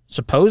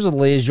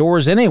supposedly is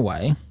yours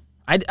anyway.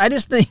 I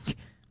just think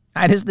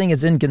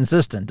it's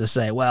inconsistent to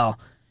say, well,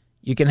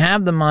 you can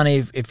have the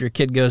money if your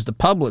kid goes to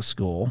public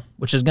school,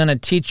 which is going to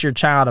teach your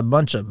child a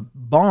bunch of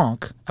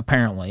bonk,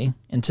 apparently,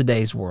 in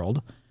today's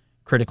world.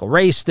 Critical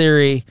race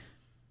theory,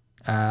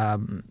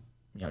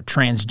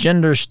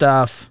 transgender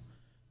stuff.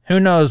 Who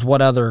knows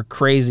what other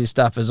crazy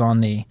stuff is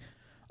on the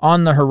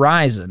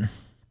horizon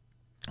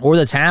or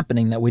that's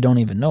happening that we don't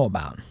even know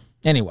about.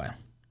 Anyway,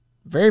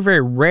 very,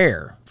 very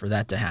rare for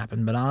that to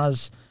happen, but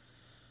Oz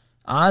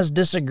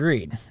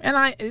disagreed.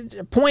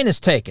 And point is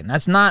taken.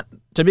 That's not,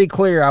 to be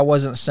clear, I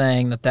wasn't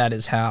saying that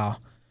is how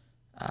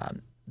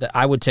that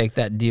I would take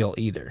that deal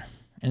either.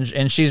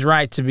 And she's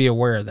right to be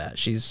aware of that.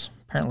 She's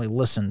apparently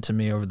listened to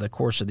me over the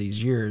course of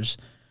these years,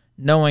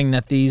 knowing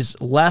that these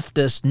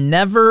leftists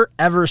never,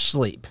 ever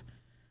sleep.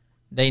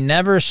 They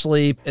never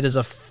sleep. It is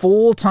a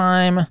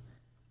full-time,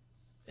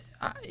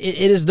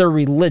 it is their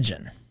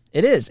religion.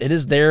 It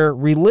is their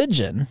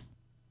religion.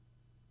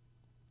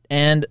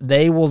 And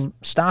they will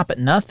stop at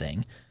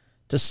nothing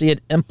to see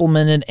it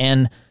implemented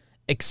and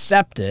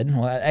accepted.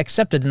 Well,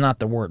 accepted is not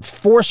the word.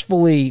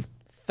 Forcefully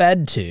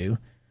fed to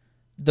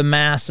the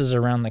masses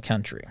around the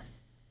country.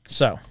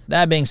 So,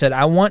 that being said,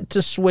 I want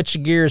to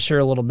switch gears here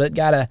a little bit.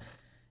 Got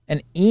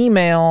an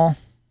email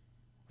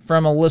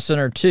from a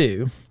listener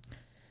too.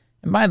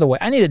 And by the way,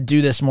 I need to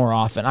do this more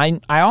often.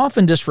 I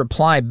often just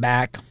reply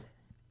back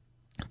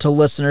to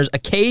listeners.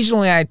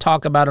 Occasionally I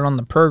talk about it on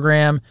the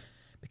program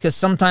because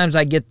sometimes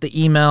I get the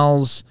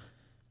emails,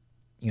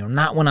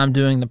 not when I'm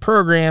doing the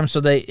program.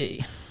 So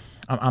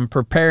I'm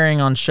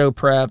preparing on show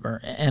prep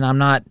and I'm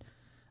not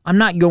I'm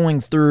not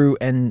going through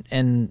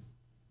and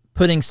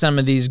putting some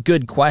of these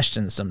good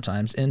questions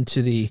sometimes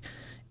into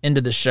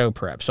the show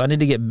prep. So I need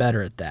to get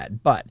better at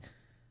that. But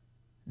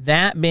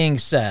that being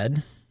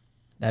said,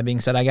 I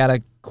got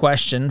a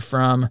question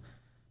from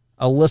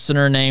a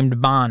listener named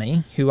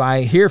Bonnie, who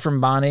I hear from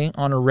Bonnie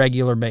on a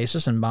regular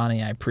basis. And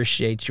Bonnie, I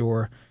appreciate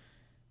your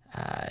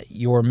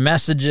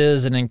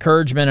messages and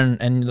encouragement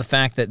and the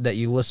fact that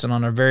you listen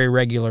on a very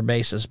regular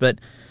basis. But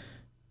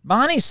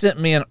Bonnie sent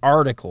me an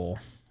article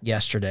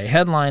yesterday.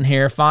 Headline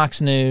here, Fox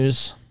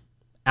News,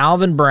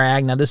 Alvin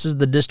Bragg. Now, this is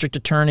the district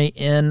attorney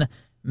in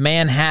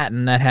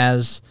Manhattan that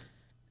has,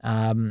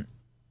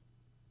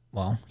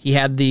 he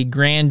had the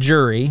grand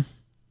jury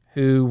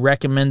who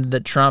recommended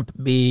that Trump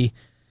be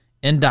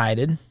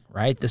indicted,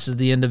 right? This is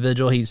the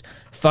individual. He's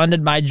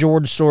funded by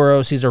George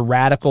Soros. He's a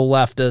radical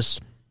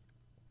leftist.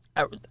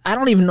 I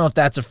don't even know if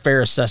that's a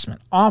fair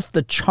assessment. Off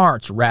the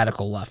charts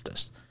radical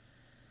leftist.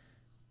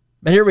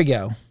 But here we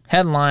go.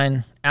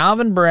 Headline,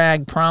 Alvin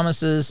Bragg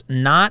promises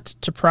not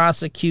to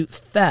prosecute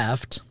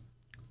theft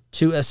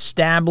to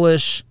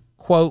establish,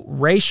 quote,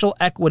 racial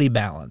equity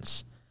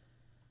balance,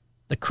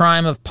 the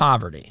crime of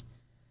poverty.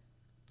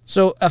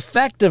 So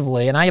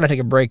effectively, and I got to take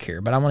a break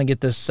here, but I want to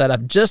get this set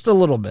up just a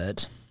little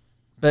bit.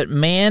 But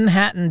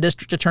Manhattan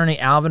District Attorney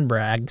Alvin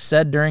Bragg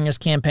said during his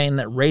campaign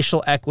that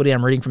racial equity,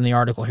 I'm reading from the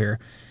article here,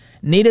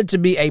 needed to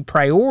be a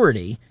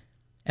priority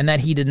and that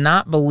he did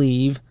not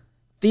believe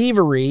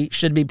thievery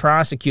should be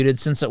prosecuted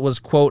since it was,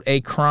 quote,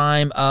 a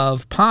crime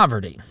of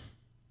poverty.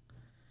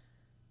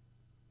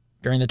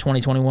 During the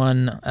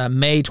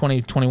May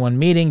 2021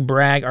 meeting,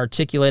 Bragg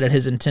articulated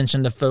his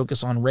intention to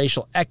focus on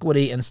racial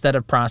equity instead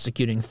of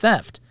prosecuting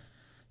theft.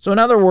 So in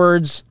other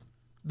words,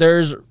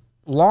 there's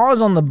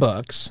laws on the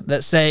books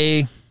that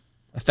say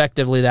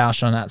effectively thou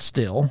shalt not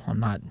steal.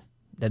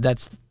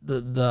 That's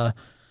the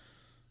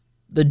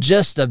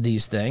gist of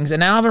these things.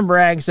 And Alvin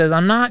Bragg says,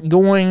 I'm not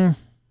going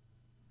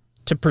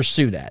to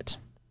pursue that.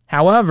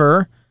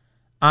 However,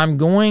 I'm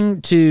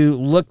going to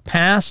look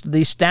past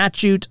the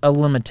statute of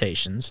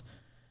limitations.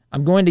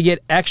 I'm going to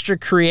get extra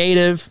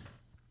creative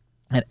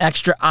and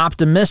extra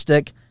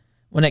optimistic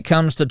when it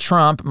comes to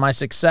Trump, my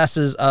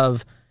successes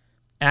of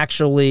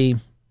actually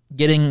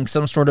getting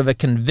some sort of a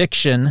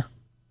conviction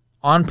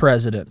on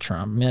President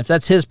Trump. I mean, if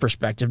that's his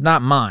perspective,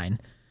 not mine.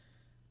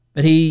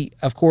 But he,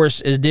 of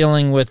course, is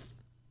dealing with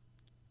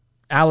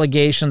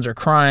allegations or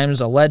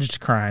crimes, alleged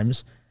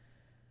crimes,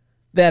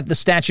 that the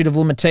statute of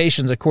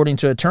limitations, according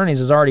to attorneys,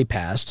 has already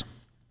passed.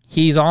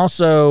 He's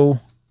also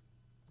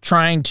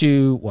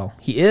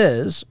he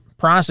is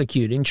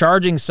prosecuting,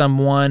 charging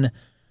someone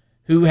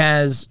who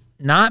has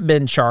not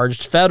been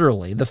charged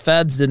federally. The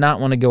feds did not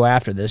want to go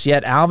after this,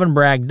 yet Alvin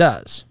Bragg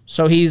does.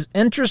 So he's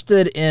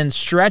interested in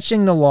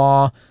stretching the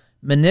law,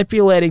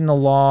 manipulating the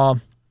law,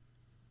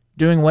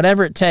 doing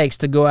whatever it takes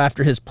to go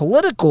after his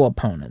political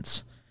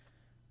opponents.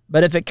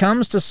 But if it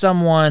comes to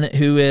someone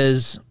who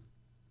is,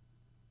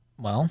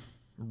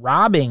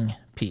 robbing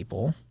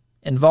people,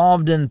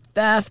 involved in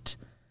theft,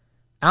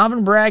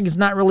 Alvin Bragg is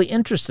not really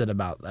interested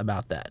about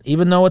that,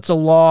 even though it's a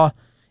law.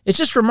 It's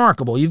just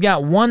remarkable. You've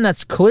got one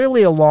that's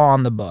clearly a law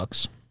on the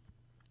books.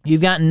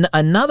 You've got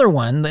another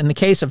one, in the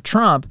case of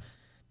Trump,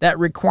 that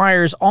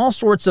requires all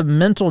sorts of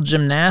mental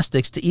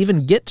gymnastics to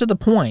even get to the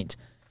point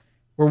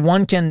where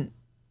one can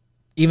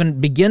even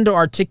begin to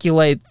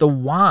articulate the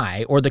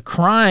why or the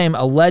crime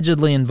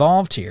allegedly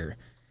involved here.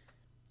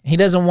 He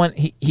doesn't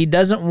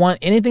want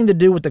anything to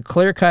do with the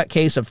clear-cut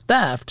case of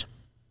theft.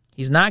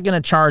 He's not going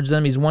to charge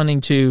them. He's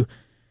wanting to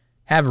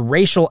have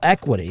racial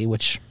equity,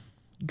 which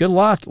good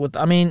luck with.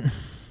 I mean,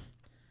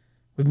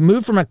 we've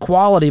moved from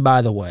equality,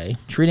 by the way,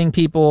 treating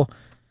people,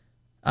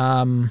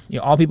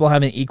 all people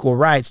having equal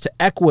rights, to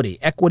equity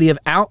of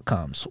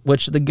outcomes,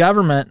 which the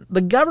government,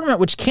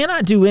 which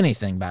cannot do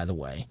anything, by the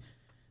way,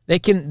 they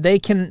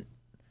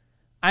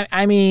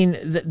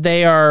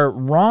are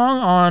wrong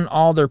on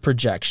all their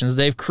projections.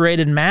 They've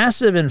created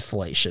massive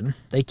inflation.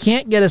 They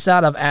can't get us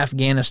out of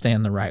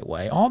Afghanistan the right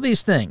way. All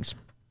these things.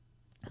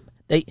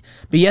 But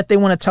yet they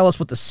want to tell us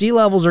what the sea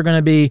levels are going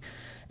to be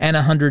in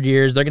 100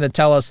 years. They're going to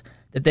tell us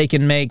that they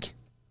can make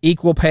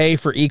equal pay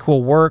for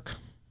equal work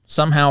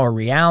somehow a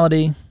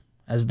reality,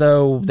 as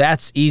though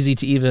that's easy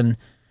to even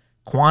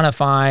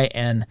quantify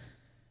and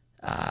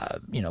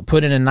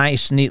put in a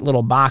nice, neat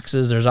little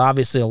boxes. There's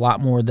obviously a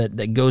lot more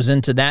that goes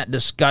into that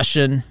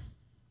discussion.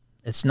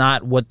 It's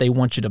not what they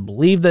want you to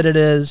believe that it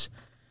is.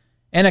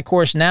 And, of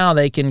course, now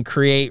they can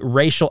create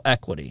racial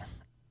equity,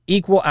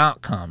 equal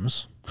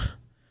outcomes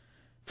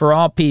for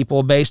all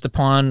people based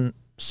upon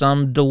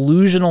some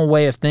delusional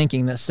way of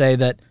thinking that say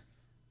that,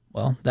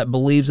 that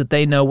believes that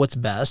they know what's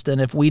best.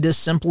 And if we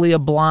just simply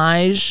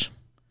oblige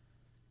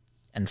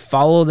and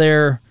follow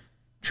their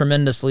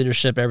tremendous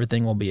leadership,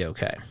 everything will be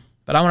okay.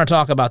 But I want to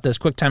talk about this.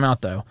 Quick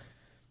timeout, though.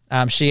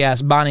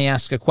 Bonnie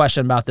asked a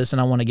question about this,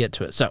 and I want to get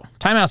to it. So,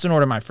 timeout's in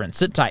order, my friend.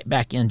 Sit tight.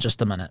 Back in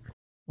just a minute.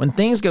 When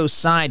things go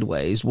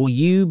sideways, will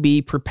you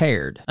be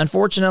prepared?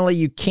 Unfortunately,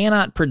 you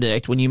cannot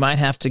predict when you might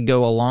have to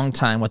go a long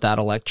time without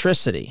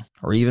electricity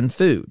or even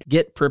food.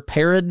 Get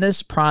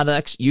preparedness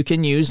products you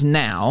can use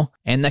now,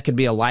 and that could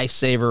be a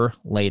lifesaver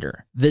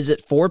later.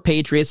 Visit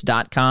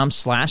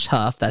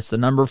 4patriots.com/Huff. That's the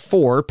number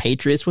 4,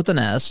 Patriots with an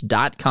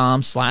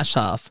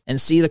S.com/Huff, and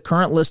see the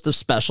current list of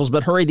specials.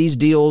 But hurry, these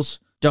deals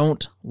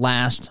don't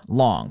last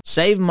long.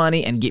 Save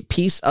money and get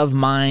peace of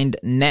mind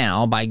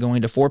now by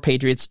going to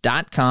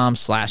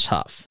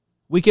 4patriots.com/Huff.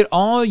 We could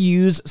all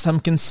use some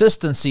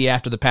consistency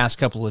after the past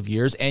couple of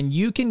years, and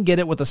you can get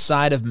it with a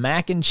side of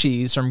mac and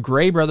cheese from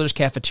Gray Brothers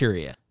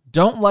Cafeteria.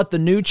 Don't let the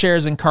new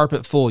chairs and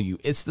carpet fool you.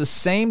 It's the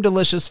same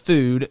delicious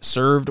food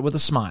served with a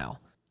smile.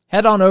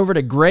 Head on over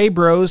to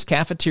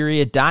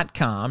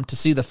graybroscafeteria.com to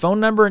see the phone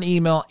number and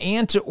email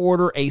and to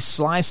order a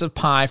slice of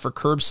pie for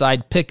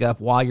curbside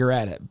pickup while you're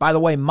at it. By the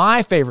way,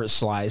 my favorite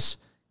slice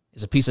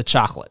is a piece of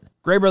chocolate.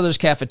 Gray Brothers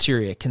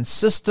Cafeteria,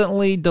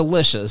 consistently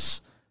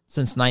delicious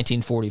since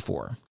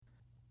 1944.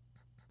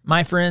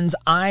 My friends,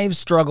 I've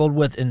struggled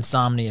with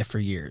insomnia for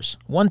years.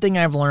 One thing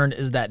I've learned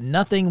is that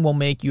nothing will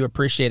make you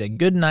appreciate a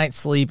good night's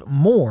sleep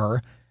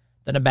more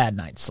than a bad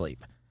night's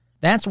sleep.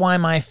 That's why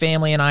my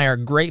family and I are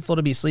grateful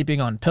to be sleeping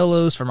on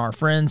pillows from our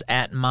friends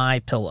at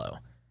MyPillow.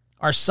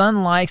 Our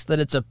son likes that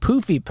it's a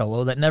poofy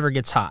pillow that never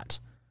gets hot.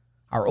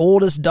 Our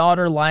oldest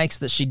daughter likes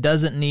that she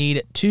doesn't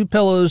need 2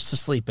 pillows to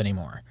sleep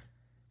anymore.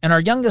 And our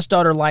youngest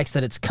daughter likes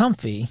that it's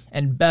comfy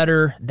and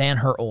better than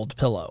her old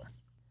pillow.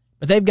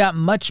 But they've got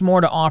much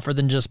more to offer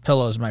than just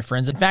pillows, my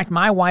friends. In fact,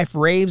 my wife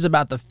raves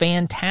about the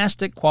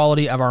fantastic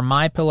quality of our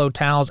MyPillow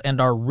towels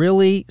and our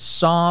really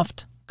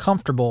soft,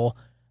 comfortable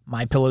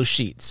MyPillow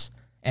sheets.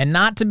 And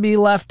not to be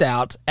left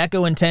out,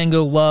 Echo and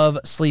Tango love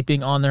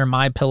sleeping on their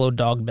MyPillow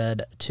dog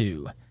bed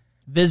too.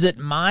 Visit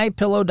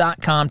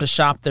MyPillow.com to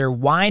shop their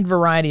wide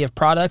variety of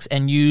products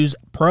and use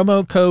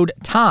promo code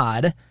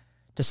TODD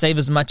to save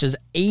as much as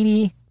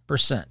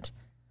 80%.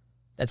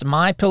 That's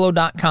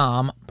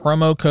MyPillow.com,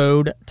 promo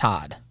code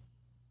TODD.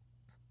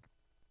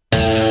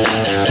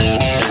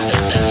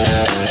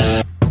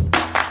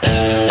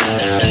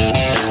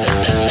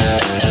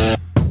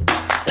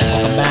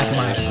 Welcome back,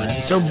 my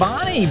friend. So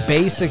Bonnie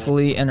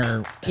basically in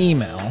her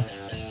email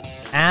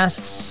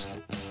asks,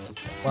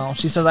 well,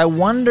 she says, I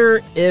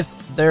wonder if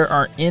there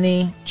are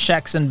any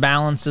checks and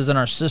balances in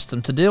our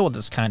system to deal with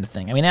this kind of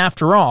thing. I mean,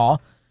 after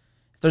all,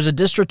 if there's a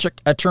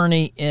district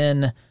attorney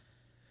in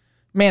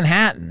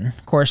Manhattan,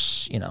 of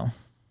course, you know,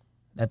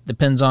 that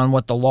depends on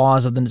what the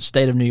laws of the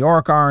state of New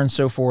York are and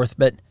so forth,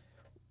 but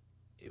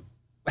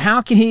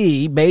how can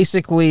he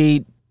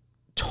basically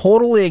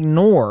totally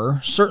ignore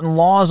certain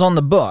laws on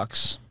the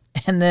books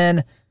and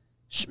then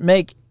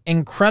make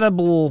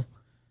incredible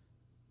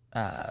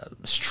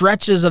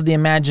stretches of the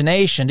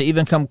imagination to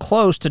even come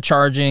close to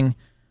charging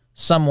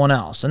someone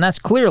else? And that's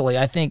clearly,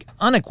 I think,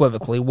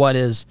 unequivocally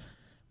what's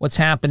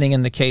happening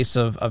in the case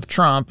of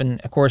Trump,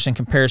 and of course in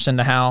comparison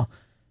to how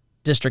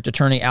District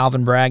Attorney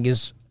Alvin Bragg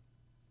is,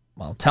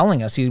 well,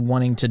 telling us he's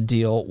wanting to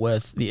deal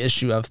with the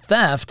issue of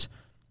theft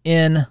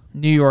in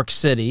New York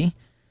City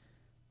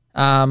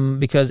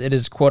because it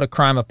is, quote, a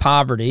crime of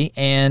poverty,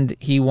 and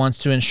he wants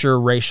to ensure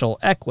racial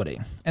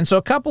equity. And so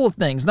a couple of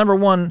things. Number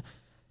one,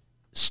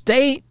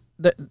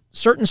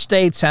 certain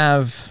states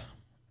have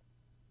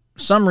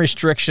some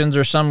restrictions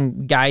or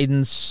some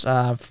guidance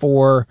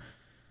for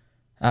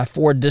a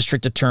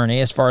district attorney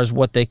as far as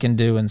what they can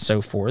do and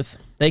so forth.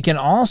 They can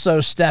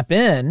also step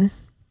in.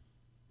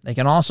 I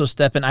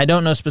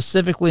don't know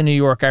specifically New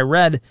York. I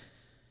read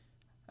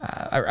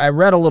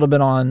a little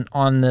bit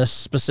on this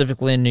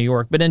specifically in New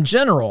York, but in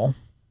general,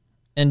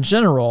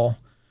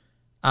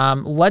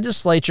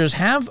 legislatures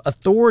have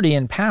authority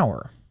and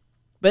power.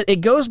 But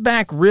it goes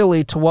back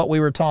really to what we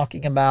were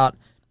talking about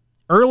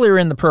earlier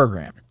in the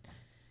program,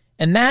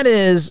 and that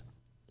is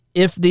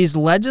if these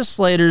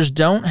legislators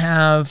don't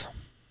have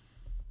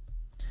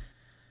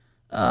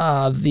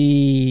I'm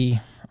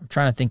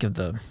trying to think of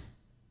the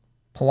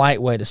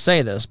polite way to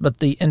say this, but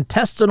the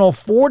intestinal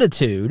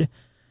fortitude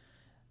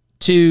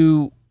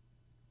to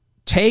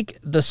take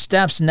the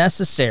steps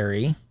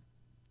necessary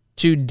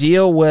to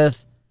deal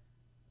with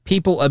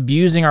people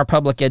abusing our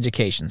public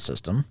education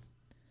system,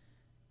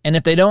 and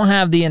if they don't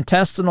have the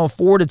intestinal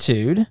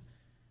fortitude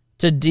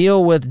to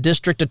deal with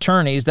district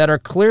attorneys that are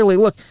clearly,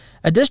 look,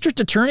 a district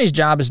attorney's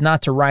job is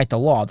not to write the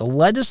law. The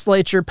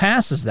legislature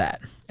passes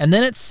that, and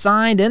then it's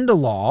signed into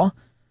law,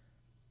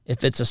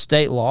 if it's a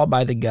state law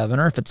by the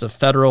governor, if it's a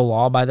federal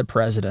law by the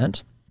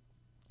president.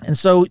 And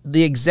so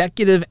the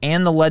executive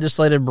and the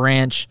legislative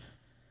branch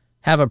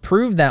have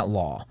approved that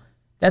law.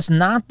 That's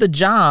not the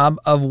job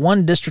of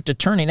one district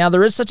attorney. Now,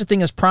 there is such a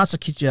thing as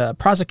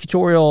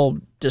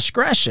prosecutorial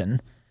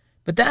discretion,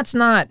 but that's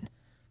not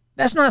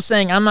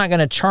saying I'm not going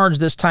to charge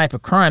this type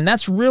of crime.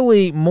 That's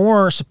really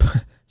more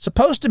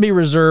supposed to be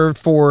reserved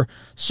for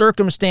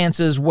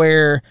circumstances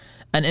where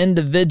an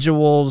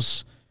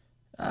individual's,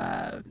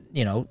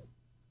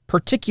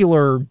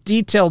 particular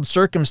detailed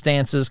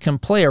circumstances can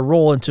play a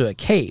role into a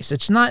case.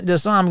 It's not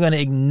just, I'm going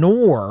to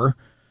ignore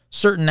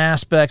certain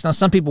aspects. Now,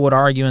 some people would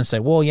argue and say,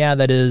 well, yeah,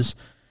 that is,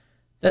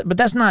 but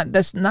that's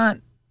not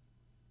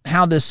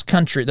how this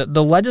country,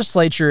 the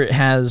legislature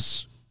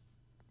has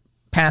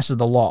passes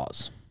the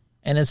laws.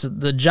 And it's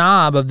the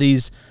job of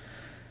these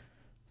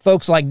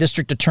folks like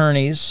district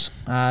attorneys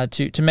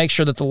to make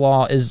sure that the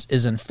law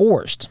is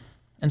enforced.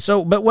 And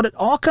so, but what it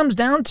all comes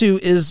down to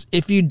is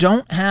if you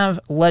don't have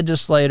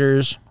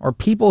legislators or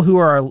people who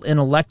are in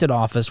elected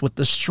office with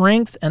the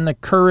strength and the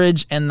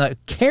courage and the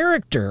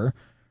character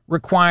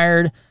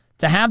required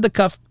to have the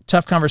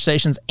tough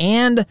conversations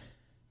and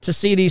to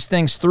see these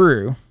things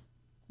through,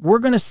 we're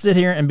going to sit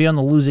here and be on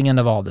the losing end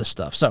of all this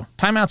stuff. So,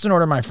 timeout's in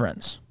order, my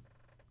friends.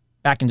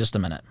 Back in just a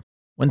minute.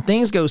 When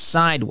things go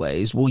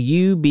sideways, will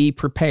you be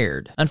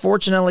prepared?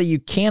 Unfortunately, you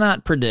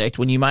cannot predict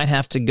when you might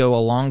have to go a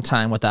long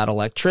time without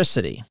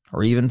electricity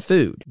or even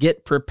food.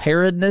 Get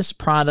preparedness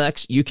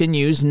products you can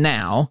use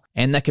now,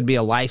 and that could be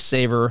a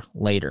lifesaver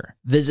later.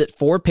 Visit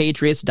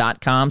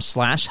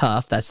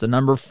 4patriots.com/Huff. That's the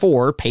number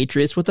 4,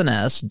 Patriots with an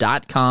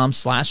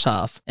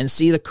S.com/Huff, and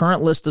see the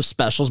current list of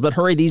specials. But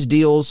hurry, these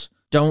deals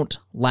don't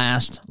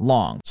last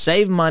long.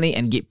 Save money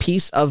and get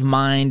peace of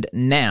mind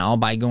now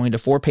by going to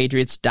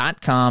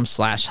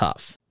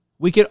 4patriots.com/Huff.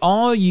 We could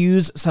all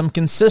use some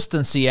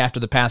consistency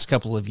after the past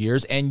couple of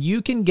years, and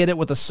you can get it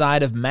with a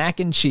side of mac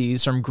and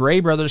cheese from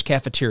Gray Brothers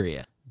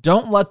Cafeteria.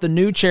 Don't let the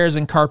new chairs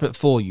and carpet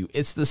fool you.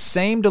 It's the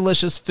same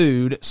delicious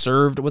food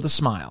served with a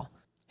smile.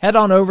 Head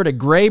on over to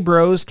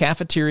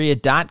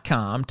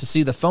graybroscafeteria.com to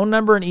see the phone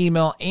number and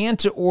email and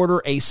to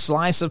order a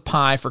slice of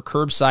pie for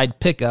curbside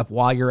pickup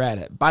while you're at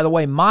it. By the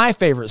way, my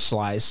favorite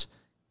slice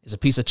is a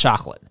piece of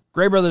chocolate.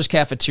 Gray Brothers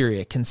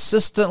Cafeteria,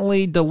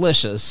 consistently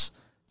delicious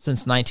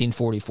since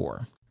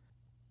 1944.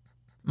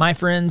 My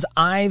friends,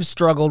 I've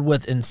struggled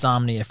with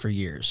insomnia for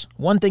years.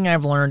 One thing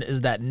I've learned is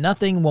that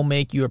nothing will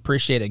make you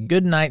appreciate a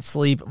good night's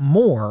sleep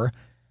more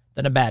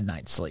than a bad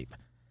night's sleep.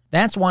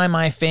 That's why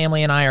my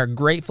family and I are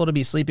grateful to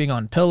be sleeping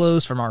on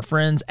pillows from our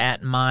friends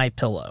at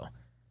MyPillow.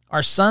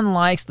 Our son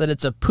likes that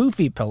it's a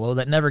poofy pillow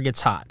that never gets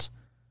hot.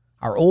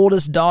 Our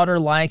oldest daughter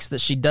likes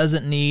that she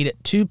doesn't need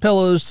 2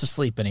 pillows to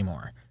sleep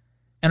anymore.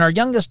 And our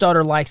youngest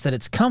daughter likes that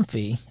it's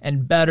comfy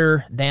and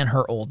better than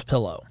her old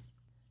pillow.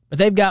 But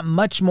they've got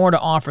much more to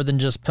offer than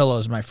just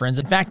pillows, my friends.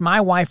 In fact,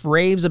 my wife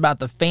raves about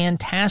the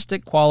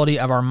fantastic quality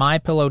of our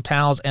MyPillow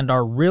towels and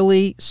our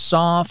really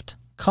soft,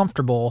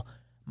 comfortable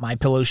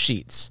MyPillow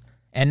sheets.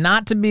 And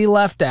not to be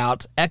left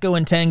out, Echo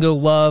and Tango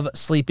love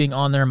sleeping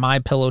on their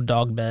MyPillow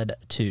dog bed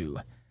too.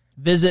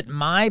 Visit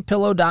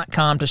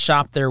MyPillow.com to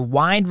shop their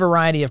wide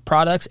variety of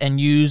products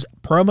and use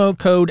promo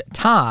code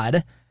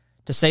TODD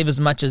to save as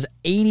much as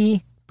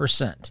 80%.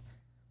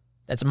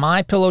 That's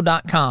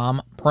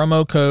MyPillow.com,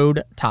 promo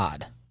code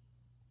TODD.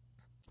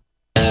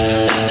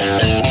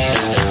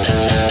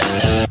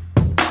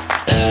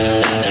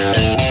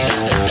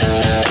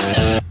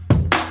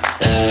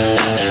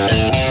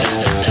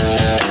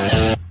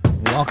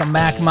 Welcome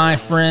back, my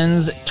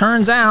friends. It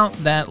turns out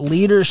that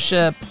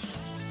leadership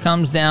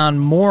comes down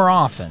more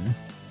often,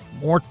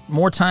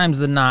 more times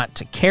than not,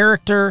 to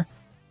character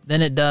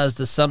than it does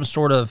to some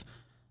sort of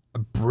a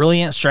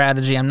brilliant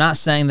strategy. I'm not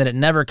saying that it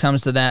never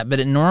comes to that, but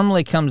it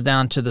normally comes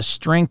down to the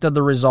strength of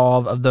the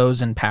resolve of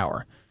those in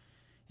power.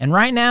 And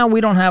right now,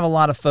 we don't have a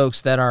lot of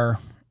folks that are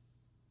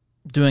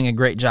doing a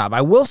great job.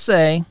 I will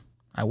say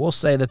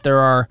that there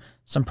are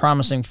some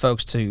promising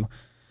folks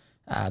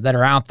that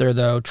are out there,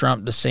 though,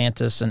 Trump,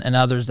 DeSantis, and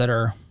others that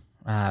are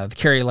the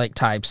Kerry Lake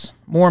types.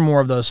 More and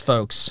more of those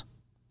folks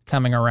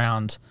coming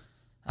around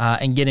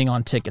and getting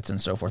on tickets and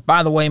so forth.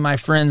 By the way, my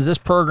friends, this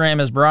program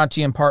is brought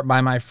to you in part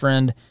by my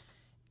friend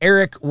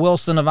Eric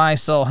Wilson of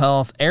iSell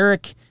Health.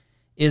 Eric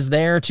is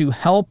there to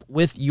help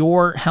with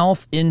your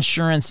health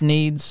insurance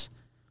needs.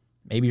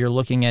 Maybe you're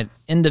looking at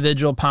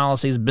individual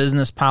policies,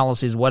 business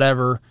policies,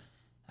 whatever.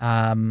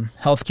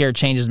 Healthcare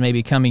changes may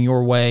be coming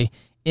your way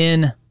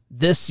in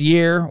this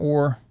year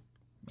or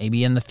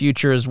maybe in the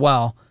future as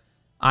well.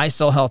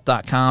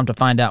 iSellHealth.com to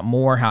find out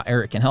more how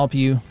Eric can help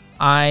you.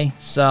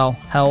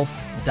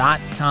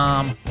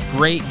 iSellHealth.com.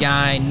 Great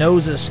guy,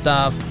 knows his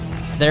stuff,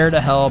 there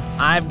to help.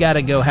 I've got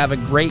to go. Have a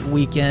great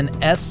weekend.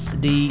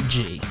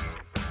 SDG.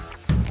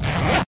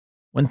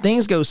 When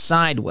things go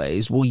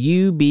sideways, will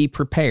you be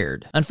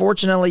prepared?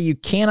 Unfortunately, you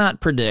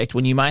cannot predict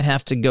when you might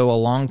have to go a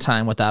long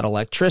time without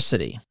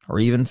electricity or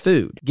even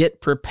food. Get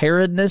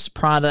preparedness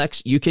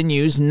products you can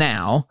use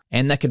now,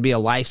 and that could be a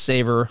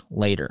lifesaver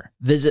later.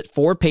 Visit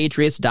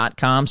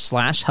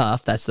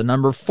 4patriots.com/Huff. That's the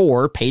number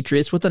 4,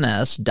 Patriots with an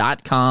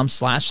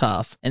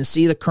S.com/Huff, and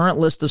see the current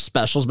list of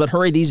specials. But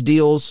hurry, these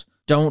deals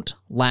don't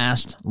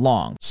last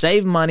long.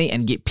 Save money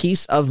and get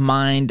peace of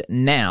mind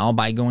now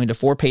by going to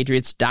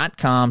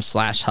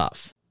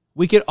 4patriots.com/Huff.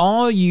 We could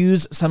all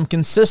use some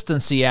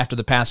consistency after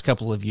the past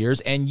couple of years,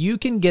 and you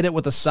can get it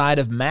with a side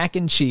of mac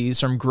and cheese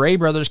from Gray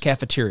Brothers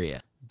Cafeteria.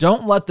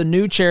 Don't let the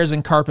new chairs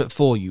and carpet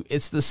fool you.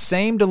 It's the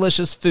same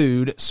delicious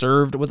food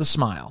served with a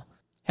smile.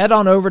 Head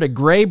on over to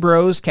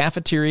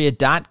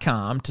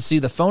graybroscafeteria.com to see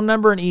the phone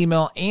number and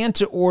email and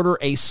to order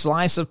a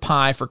slice of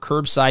pie for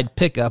curbside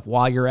pickup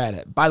while you're at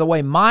it. By the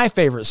way, my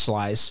favorite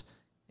slice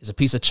is a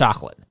piece of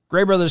chocolate.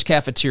 Gray Brothers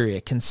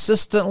Cafeteria,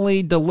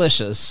 consistently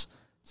delicious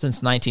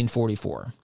since 1944.